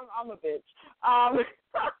would. I'm a bitch.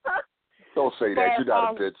 Don't say that. You're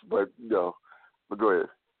not a bitch, but no. But go ahead.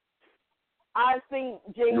 I think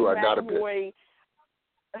James McAvoy.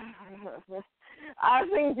 I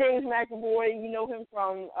think James McAvoy. You know him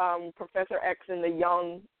from Professor X and the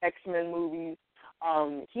Young X-Men movies.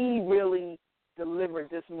 He really delivered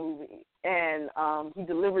this movie, and he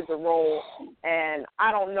delivered the role, and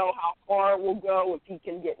I don't know how far it will go if he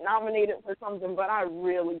can get nominated for something, but I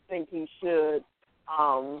really think he should.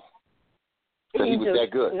 So he was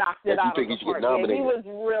that good? Knocked it out you think of he the should park. get nominated? Yeah, he was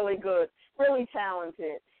really good, really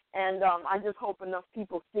talented. And I just hope enough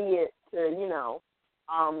people see it to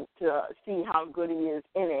see how good he is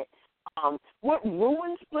in it. What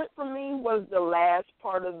ruined Split for me was the last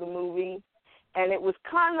part of the movie, and it was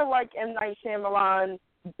kind of like M. Night Shyamalan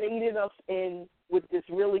baited us in with this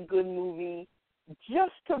really good movie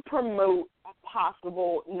just to promote a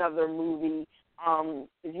possible another movie.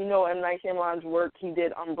 As you know, M. Night Shyamalan's work, he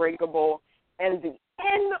did Unbreakable, and the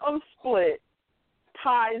end of Split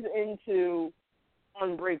ties into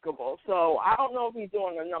Unbreakable. So I don't know if he's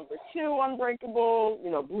doing a number 2 Unbreakable,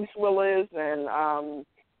 Bruce Willis and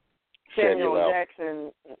Samuel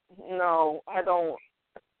Jackson. No, I don't.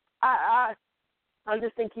 I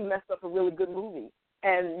just think he messed up a really good movie.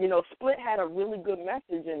 And, Split had a really good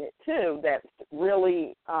message in it, too, that's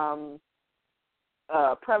really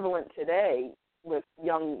prevalent today with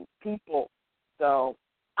young people. So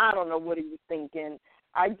I don't know what he was thinking.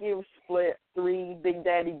 I give Split 3 Big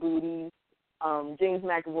Daddy booties. James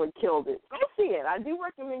McAvoy killed it. Go see it. I do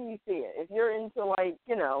recommend you see it. If you're into,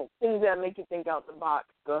 things that make you think out the box,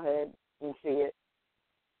 go ahead and see it.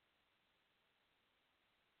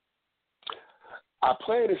 I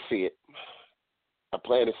plan to see it. I'll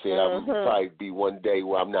probably be one day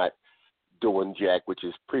where I'm not doing jack, which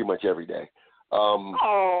is pretty much every day.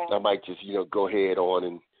 I might just, go ahead on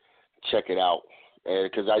and check it out. And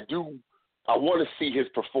because I want to see his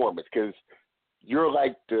performance, because you're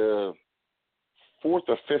like the 4th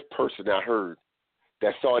or 5th person I heard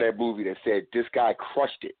that saw that movie that said this guy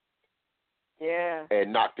crushed it. Yeah.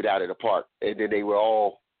 And knocked it out of the park. And then they were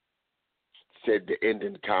all said the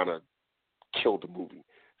ending kind of killed the movie.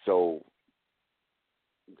 So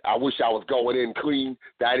I wish I was going in clean.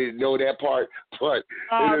 I didn't know that part, but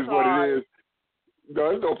it is what it is.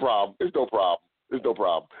 No, it's no problem.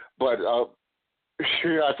 But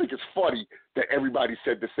I think it's funny that everybody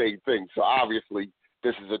said the same thing. So obviously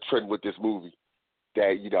this is a trend with this movie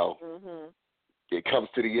that, it comes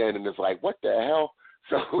to the end and it's like, what the hell?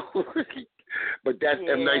 So, but that's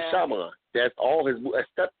M. Night Shyamalan. That's all his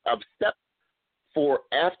except for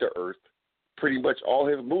After Earth. Pretty much all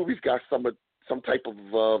his movies got some type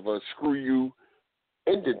of a screw you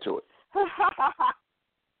ending to it.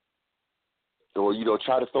 Or,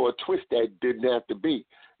 try to throw a twist that didn't have to be.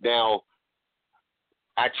 Now,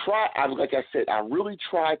 like I said, I really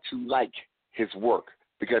try to like his work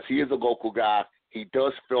because he is a local guy. He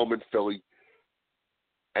does film in Philly,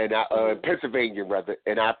 and Pennsylvania rather,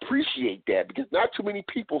 and I appreciate that because not too many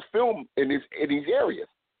people film in these areas.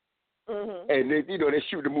 Mm-hmm. And they, they're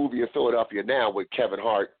shooting a movie in Philadelphia now with Kevin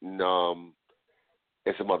Hart and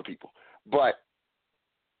some other people, but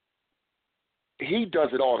he does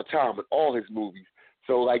it all the time in all his movies.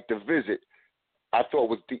 So, like The Visit, I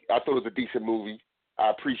thought it was a decent movie. I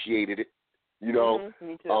appreciated it. Me too.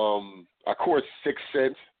 Of course, Sixth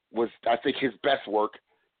Sense was, I think, his best work.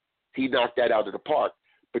 He knocked that out of the park.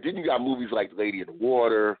 But then you got movies like Lady in the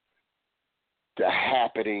Water, The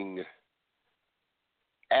Happening,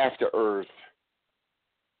 After Earth.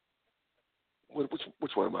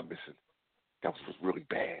 Which one am I missing? That was really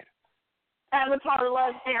bad. Avatar: The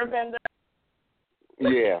Last Airbender.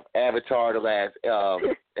 Yeah, Avatar: The Last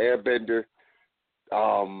Airbender.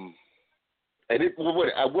 And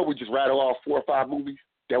what we just rattle off 4 or 5 movies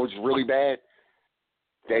that was really bad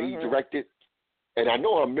that he directed, and I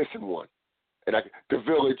know I'm missing one. And The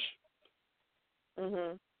Village. I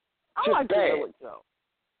like bad. The Village though.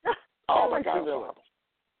 Oh my God!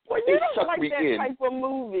 Well, you don't like that type of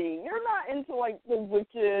movie. You're not into like the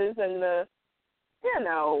witches and the,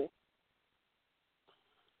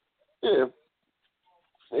 Yeah.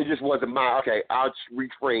 It just wasn't my. Okay, I'll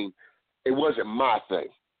reframe. It wasn't my thing.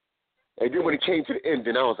 And then when it came to the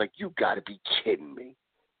ending, I was like, "You got to be kidding me!"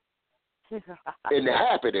 And The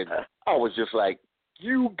Happening, I was just like,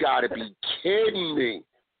 "You got to be kidding me!"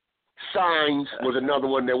 Signs was another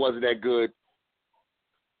one that wasn't that good.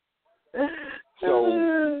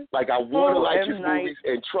 So, like, I want to like his movies,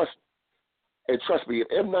 and trust me, if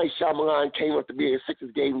M. Night Shyamalan came up to me at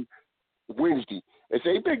Sixers game Wednesday and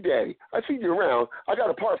say, "Big Daddy, I see you around. I got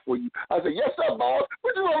a part for you," I said, "Yes, sir, boss.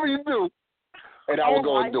 What you want me to do?" And I will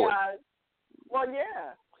go and do it. Well,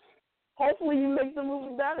 yeah. Hopefully you make the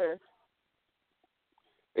movie better.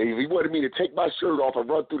 And if he wanted me to take my shirt off and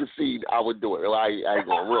run through the scene, I would do it. Well, I ain't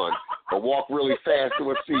going to run. But walk really fast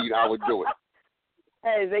through a scene, I would do it.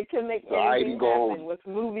 Hey, they can make anything happen with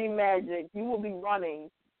movie magic. You will be running.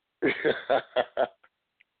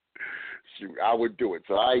 Shoot, I would do it.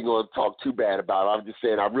 So I ain't going to talk too bad about it. I'm just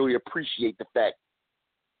saying I really appreciate the fact,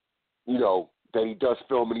 that he does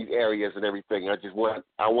film in these areas and everything. I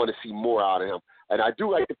want to see more out of him. And I do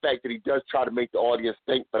like the fact that he does try to make the audience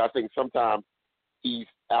think, but I think sometimes he's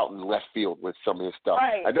out in left field with some of his stuff.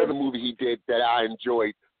 Right. Another movie he did that I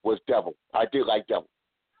enjoyed was Devil. I did like Devil.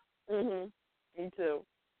 Me too.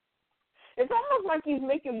 It's almost like he's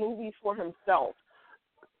making movies for himself.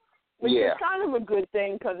 Which is kind of a good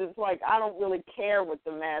thing because it's like I don't really care what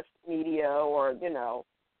the mass media or,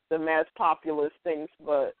 the mass populace thinks,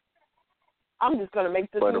 but I'm just going to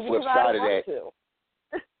make this movie because I want to.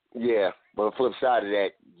 Yeah, but the flip side of that,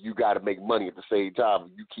 you got to make money at the same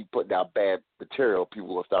time. If you keep putting out bad material,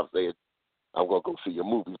 people will stop saying, I'm going to go see your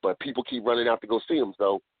movies. But people keep running out to go see them,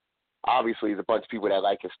 so obviously there's a bunch of people that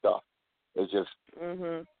like his stuff. It's just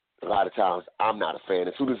a lot of times I'm not a fan.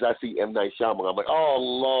 As soon as I see M. Night Shyamalan, I'm like, oh,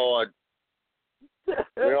 Lord.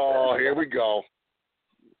 Oh, here we go.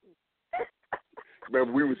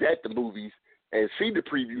 Remember, we was at the movies and seen the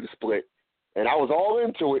preview to Split, and I was all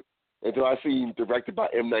into it until I seen directed by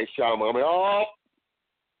M. Night Shyamalan. I'm like, oh,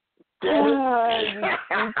 damn it.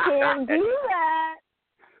 You can't do that.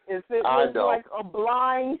 If it was like a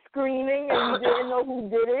blind screening and you didn't know who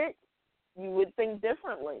did it, you would think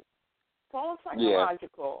differently. It's all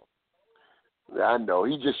psychological. Yeah. I know.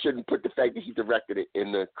 He just shouldn't put the fact that he directed it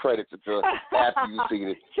in the credits until after you've seen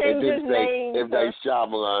it. Change and then his say name M. Night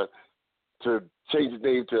Shyamalan to change his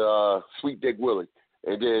name to Sweet Dick Willie.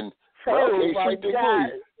 And then, Sweet Dick Willie.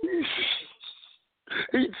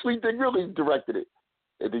 Sweet Dick Willie directed it.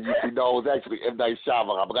 And then you see, no, it was actually M. Night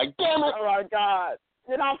Shyamalan. I'm like, damn it. Oh, my God.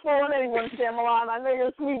 You're not fooling anyone, Shyamalan. I know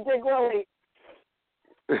you're Sweet Dick Willie.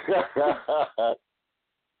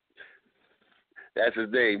 That's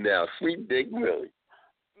his name now, Sweet Dick Willie.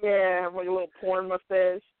 Yeah, with a little porn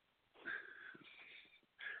mustache.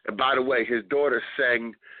 And by the way, his daughter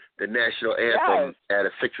sang the national anthem at a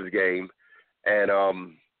Sixers game. And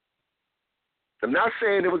I'm not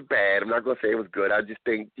saying it was bad. I'm not going to say it was good. I just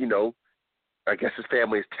think, I guess his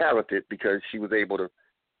family is talented because she was able to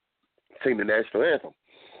sing the national anthem.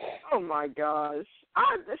 Oh, my gosh.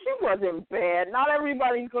 She wasn't bad. Not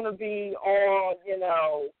everybody's going to be all,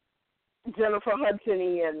 Jennifer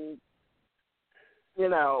Hudson-y and,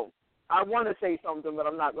 I want to say something, but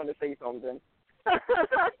I'm not going to say something. I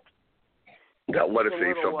want to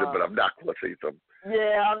say something, but I'm not going to say something.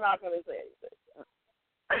 Yeah, I'm not going to say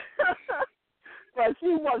anything. But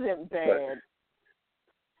she wasn't bad.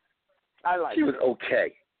 I like her. She was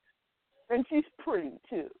okay. And she's pretty,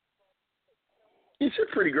 too. She's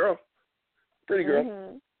a pretty girl. Pretty girl.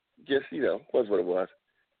 Mm-hmm. Just, was what it was.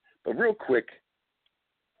 But real quick,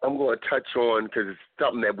 I'm going to touch on, because it's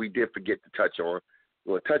something that we did forget to touch on.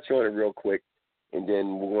 We're going to touch on it real quick, and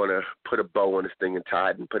then we're going to put a bow on this thing and tie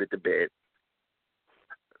it and put it to bed.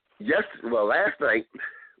 Last night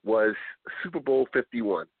was Super Bowl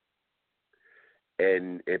 51,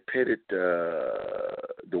 and it pitted the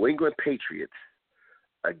New England Patriots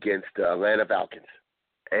against the Atlanta Falcons.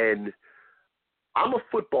 And I'm a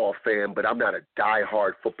football fan, but I'm not a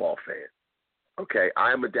diehard football fan. Okay,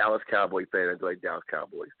 I am a Dallas Cowboy fan. I like Dallas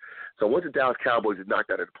Cowboys. So once the Dallas Cowboys is knocked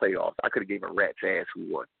out of the playoffs, I could have gave a rat's ass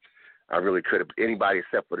who won. I really could have. Anybody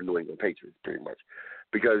except for the New England Patriots, pretty much.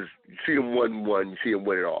 Because you see them win one, you see them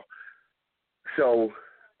win it all. So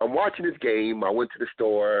I'm watching this game. I went to the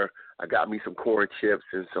store. I got me some corn chips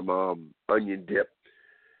and some onion dip.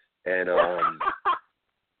 And,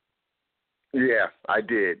 yeah, I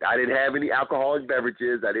did. I didn't have any alcoholic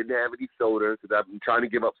beverages. I didn't have any soda because I'm trying to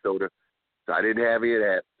give up soda. So I didn't have any of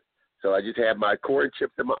that. So I just had my corn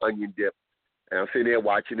chips and my onion dip. And I'm sitting there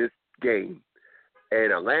watching this game.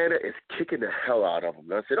 And Atlanta is kicking the hell out of them.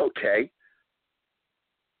 And I said, okay,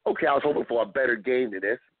 I was hoping for a better game than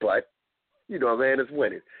this, but, Atlanta's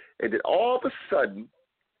winning. And then all of a sudden,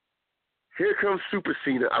 here comes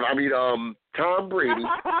Tom Brady.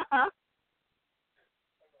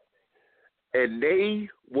 And they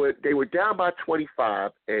were down by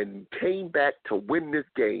 25 and came back to win this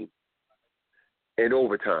game in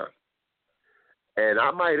overtime. And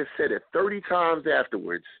I might have said it 30 times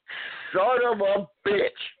afterwards, son of a bitch.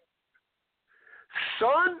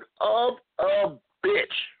 Son of a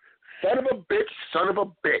bitch. Son of a bitch. Son of a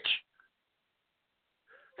bitch.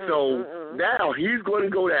 So now he's going to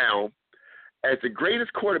go down as the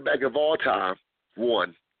greatest quarterback of all time,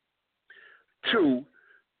 1. 2,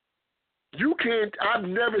 I've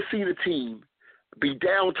never seen a team be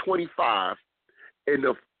down 25 in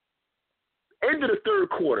the end of the third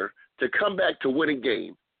quarter to come back to win a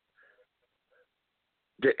game.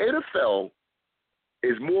 The NFL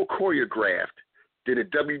is more choreographed than the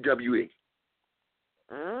WWE.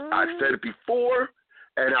 I said it before,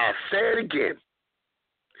 and I'll say it again.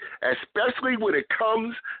 Especially when it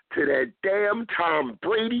comes to that damn Tom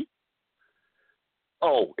Brady.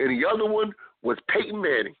 Oh, and the other one was Peyton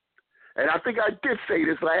Manning. And I think I did say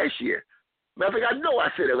this last year. Matter of fact, I know I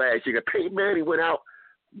said it last year. Peyton Manning went out,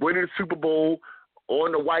 winning the Super Bowl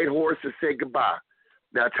on the white horse and said goodbye.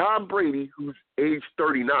 Now, Tom Brady, who's age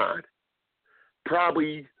 39,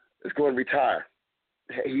 probably is going to retire.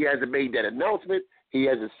 He hasn't made that announcement. He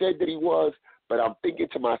hasn't said that he was. But I'm thinking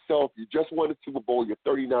to myself, you just won the Super Bowl. You're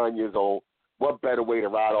 39 years old. What better way to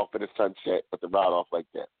ride off in the sunset but to ride off like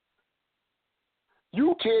that?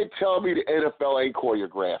 You can't tell me the NFL ain't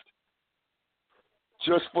choreographed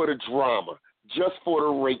just for the drama, just for the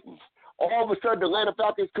ratings. All of a sudden, the Atlanta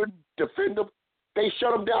Falcons couldn't defend them. They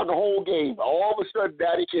shut them down the whole game. All of a sudden,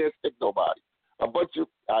 now they can't stick nobody. A bunch of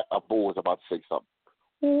a bull was about to say something.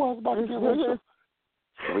 Ooh, I was about to get racial.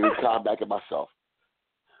 Let me calm back at myself.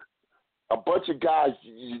 A bunch of guys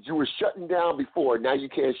you were shutting down before, now you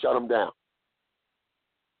can't shut them down.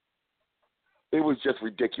 It was just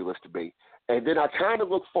ridiculous to me. And then I kind of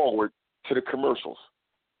looked forward to the commercials.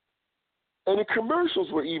 And the commercials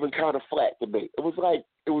were even kind of flat to me. It was like,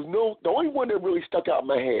 the only one that really stuck out in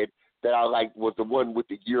my head that I liked was the one with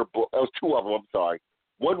the yearbook. There was two of them, I'm sorry.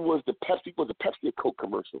 One was the Pepsi or Coke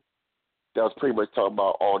commercial. That was pretty much talking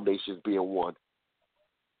about all nations being one.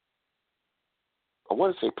 I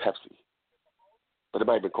want to say Pepsi, but it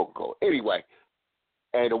might have been Coca-Cola. Anyway,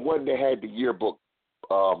 and the one that had the yearbook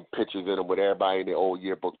pictures in them with everybody in their old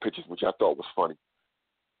yearbook pictures, which I thought was funny.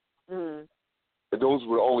 Mm. And those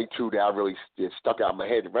were the only two that I really stuck out in my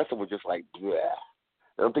head. The rest of them were just like, bleh.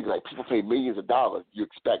 And I'm thinking, like, people pay millions of dollars, you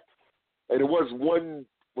expect. And it was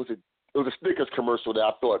a Snickers commercial that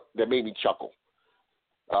I thought that made me chuckle.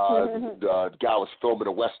 The guy was filming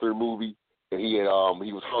a Western movie, and he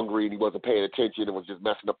was hungry and he wasn't paying attention and was just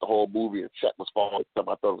messing up the whole movie, and check was falling. I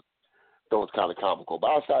thought it was kind of comical.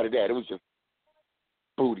 But outside of that, it was just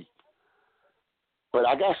booty. But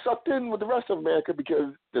I got sucked in with the rest of America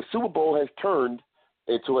because the Super Bowl has turned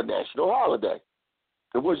into a national holiday.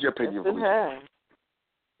 And what's your opinion, Valicia?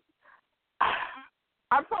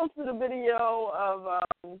 I posted a video of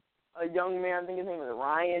a young man, I think his name is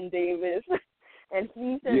Ryan Davis, and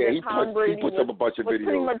he said that Tom Brady was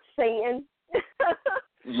pretty much Satan.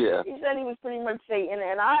 Yeah. He said he was pretty much Satan,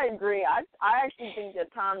 and I agree. I actually think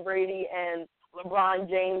that Tom Brady and LeBron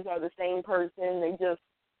James are the same person. They just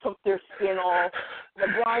took their skin off.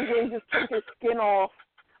 LeBron James just took his skin off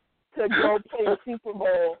to go play the Super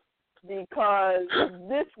Bowl because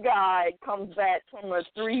this guy comes back from a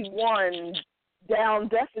 3-1 down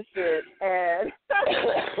deficit, and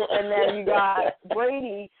then you got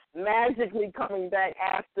Brady magically coming back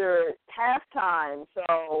after halftime.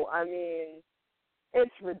 So, I mean,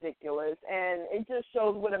 it's ridiculous, and it just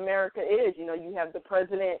shows what America is. You know, you have the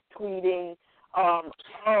president tweeting, I'm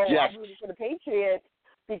rooting for the Patriots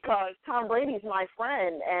because Tom Brady's my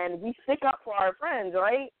friend, and we stick up for our friends,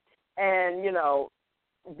 right? And, you know,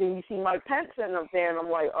 then you see Mike Pence sitting up there, and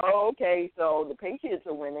I'm like, oh, okay, so the Patriots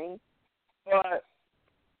are winning. But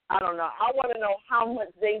I don't know. I want to know how much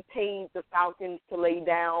they paid the Falcons to lay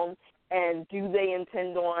down, and do they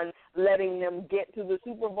intend on letting them get to the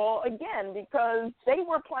Super Bowl again? Because they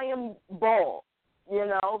were playing ball. You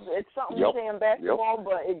know, it's something to say in basketball,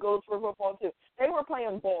 but it goes for football too. They were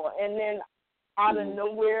playing ball, and then out of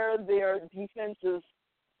nowhere, their defense is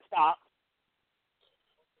stopped.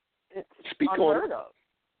 It's unheard of.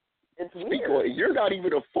 It's weird. You're not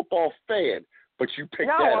even a football fan, but you picked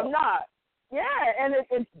that up. No, I'm not. Yeah, and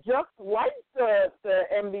it's just like the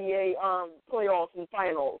NBA playoffs and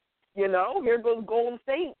finals. You know, here goes Golden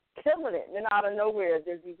State killing it, and then out of nowhere,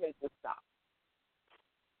 their defense is stopped.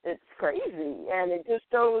 It's crazy, and it just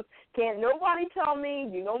shows, can't nobody tell me,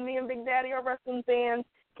 you know me and Big Daddy are wrestling fans,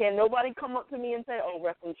 can't nobody come up to me and say, oh,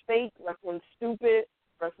 wrestling's fake, wrestling's stupid,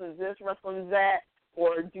 wrestling's this, wrestling's that,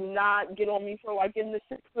 or do not get on me for liking the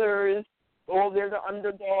Sixers, or they're the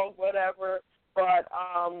underdog, whatever. But,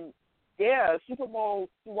 Super Bowl is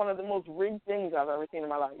one of the most rigged things I've ever seen in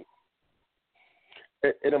my life.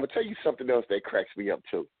 And I'm going to tell you something else that cracks me up,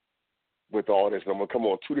 too, with all this. And I'm going to come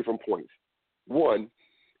on 2 different points. One,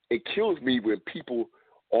 it kills me when people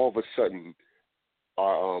all of a sudden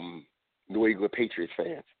are New England Patriots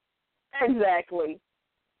fans. Exactly.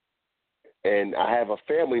 And I have a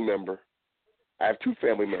family member. I have 2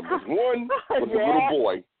 family members. One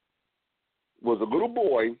was a little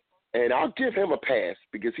boy, and I'll give him a pass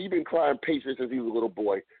because he's been crying Patriots since he was a little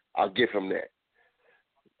boy. I'll give him that.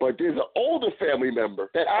 But there's an older family member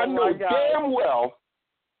that I know damn well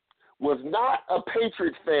was not a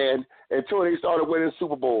Patriots fan until they started winning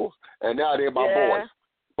Super Bowls, and now they're my boys.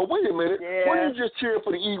 But wait a minute. Why you just cheering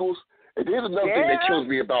for the Eagles? And here's another thing that kills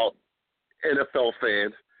me about NFL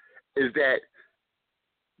fans is that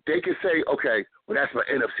they can say, okay, well, that's my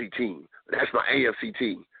NFC team. That's my AFC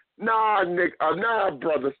team. Nah, Nick. Nah,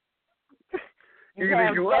 brother.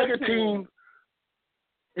 Either you like a team,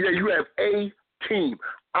 you have a team.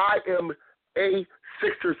 I am a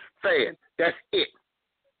Sixers fan. That's it.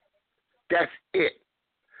 That's it.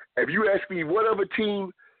 If you ask me what other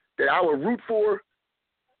team that I would root for,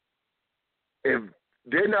 if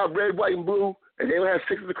they're not red, white, and blue, and they don't have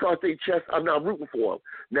Sixers across their chest, I'm not rooting for them.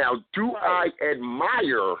 Now, do I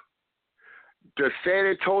admire the San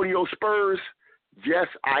Antonio Spurs? Yes,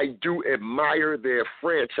 I do admire their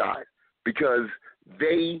franchise because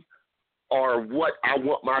they are what I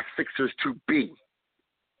want my Sixers to be.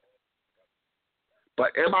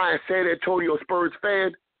 But am I a San Antonio Spurs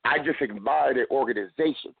fan? I just admire their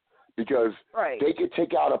organization because they can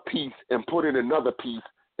take out a piece and put in another piece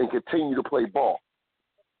and continue to play ball.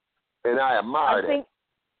 And I admire that.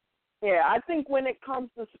 Yeah, I think when it comes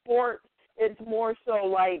to sports, it's more so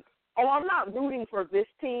like, I'm not rooting for this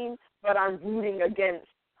team, but I'm rooting against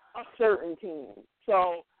a certain team.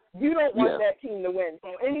 So you don't want that team to win.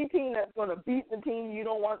 So any team that's going to beat the team you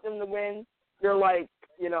don't want them to win, you're like,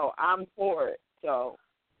 I'm for it. So.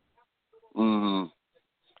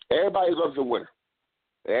 Everybody loves a winner.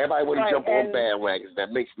 Everybody want to jump on bandwagons.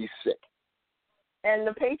 That makes me sick. And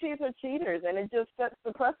the Patriots are cheaters, and it just sets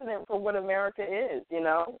the precedent for what America is,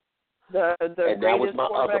 The greatest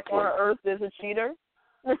quarterback on earth is a cheater.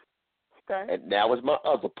 Okay. And that was my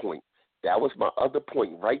other point. That was my other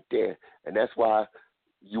point right there. And that's why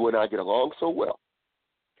you and I get along so well.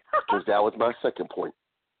 Because that was my second point.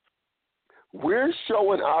 We're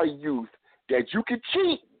showing our youth that you can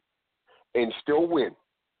cheat and still win.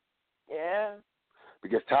 Yeah.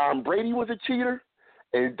 Because Tom Brady was a cheater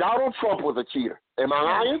and Donald Trump was a cheater. Am I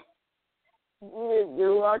lying?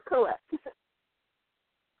 You are correct.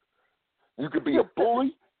 You could be a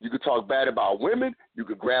bully. You could talk bad about women. You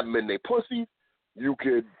could grab them in their pussies. You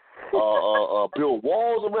could build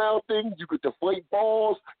walls around things. You could deflate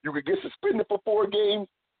balls. You could get suspended for 4 games.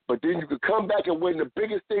 But then you could come back and win the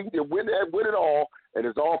biggest thing, and win it all, and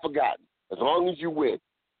it's all forgotten as long as you win.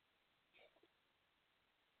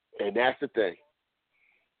 And that's the thing.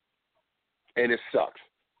 And it sucks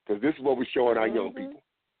because this is what we're showing our young people.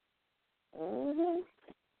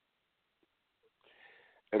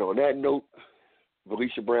 And on that note,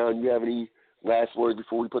 Valicia Brown, you have any last words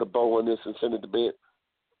before we put a bow on this and send it to bed?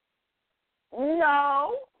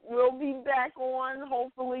 No. We'll be back on,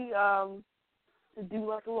 hopefully, to do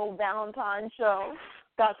like a little Valentine's show.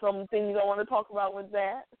 Got some things I want to talk about with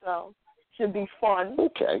that, so should be fun.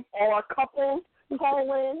 Okay. All our couples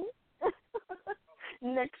call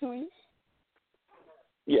in next week.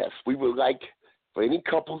 Yes, we would like for any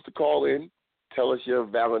couples to call in. Tell us your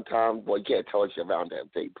Valentine's. Well, you can't tell us your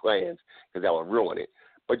Valentine's Day plans because that would ruin it.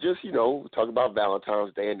 But just, talk about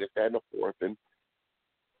Valentine's Day and this, that, and the fourth, and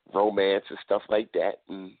romance and stuff like that.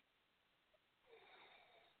 And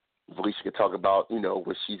Valicia could talk about,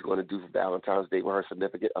 what she's going to do for Valentine's Day with her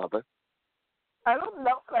significant other. I don't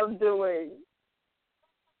know what I'm doing.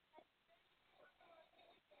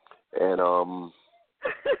 And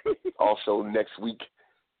also next week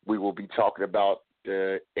we will be talking about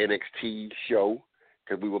the NXT show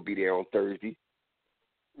because we will be there on Thursday.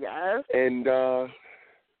 Yes. And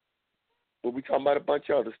we'll be talking about a bunch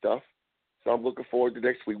of other stuff. So I'm looking forward to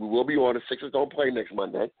next week. We will be on. The Sixers don't play next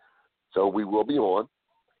Monday, so we will be on.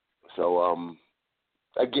 So,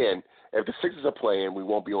 again, if the Sixers are playing, we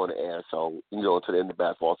won't be on the air. So, until the end of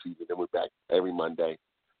basketball season, then we're back every Monday.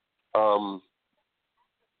 On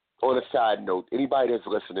a side note, anybody that's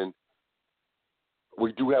listening,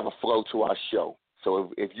 we do have a flow to our show.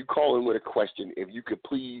 So if you call in with a question, if you could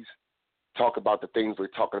please talk about the things we're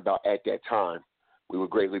talking about at that time, we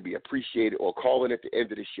would greatly be appreciated. Or call in at the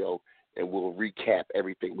end of the show, and we'll recap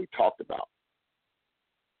everything we talked about.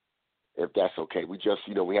 If that's okay. We just,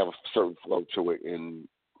 we have a certain flow to it, and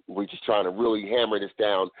we're just trying to really hammer this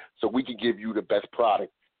down so we can give you the best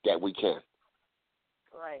product that we can.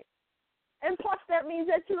 Right. And plus that means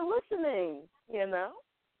that you're listening, Yeah,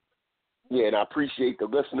 and I appreciate the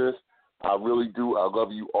listeners. I really do. I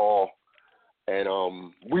love you all. And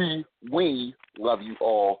we love you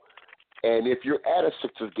all. And if you're at a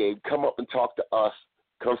Sixers game, come up and talk to us.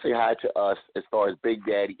 Come say hi to us as far as Big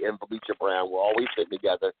Daddy and Valicia Brown. We're always sitting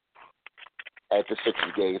together at the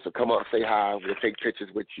Sixers game. So come up, say hi. We'll take pictures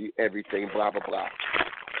with you, everything, blah, blah, blah.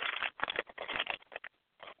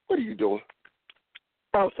 What are you doing?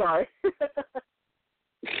 Oh, sorry.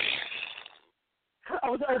 I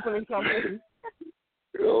was opening something.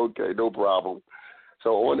 Okay, no problem.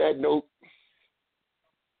 So on that note,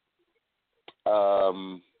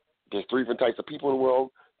 there's 3 different types of people in the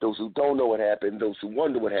world. Those who don't know what happened, those who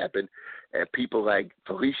wonder what happened, and people like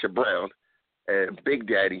Valicia Brown and Big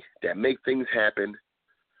Daddy that make things happen.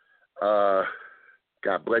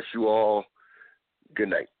 God bless you all. Good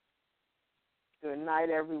night. Good night,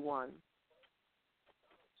 everyone.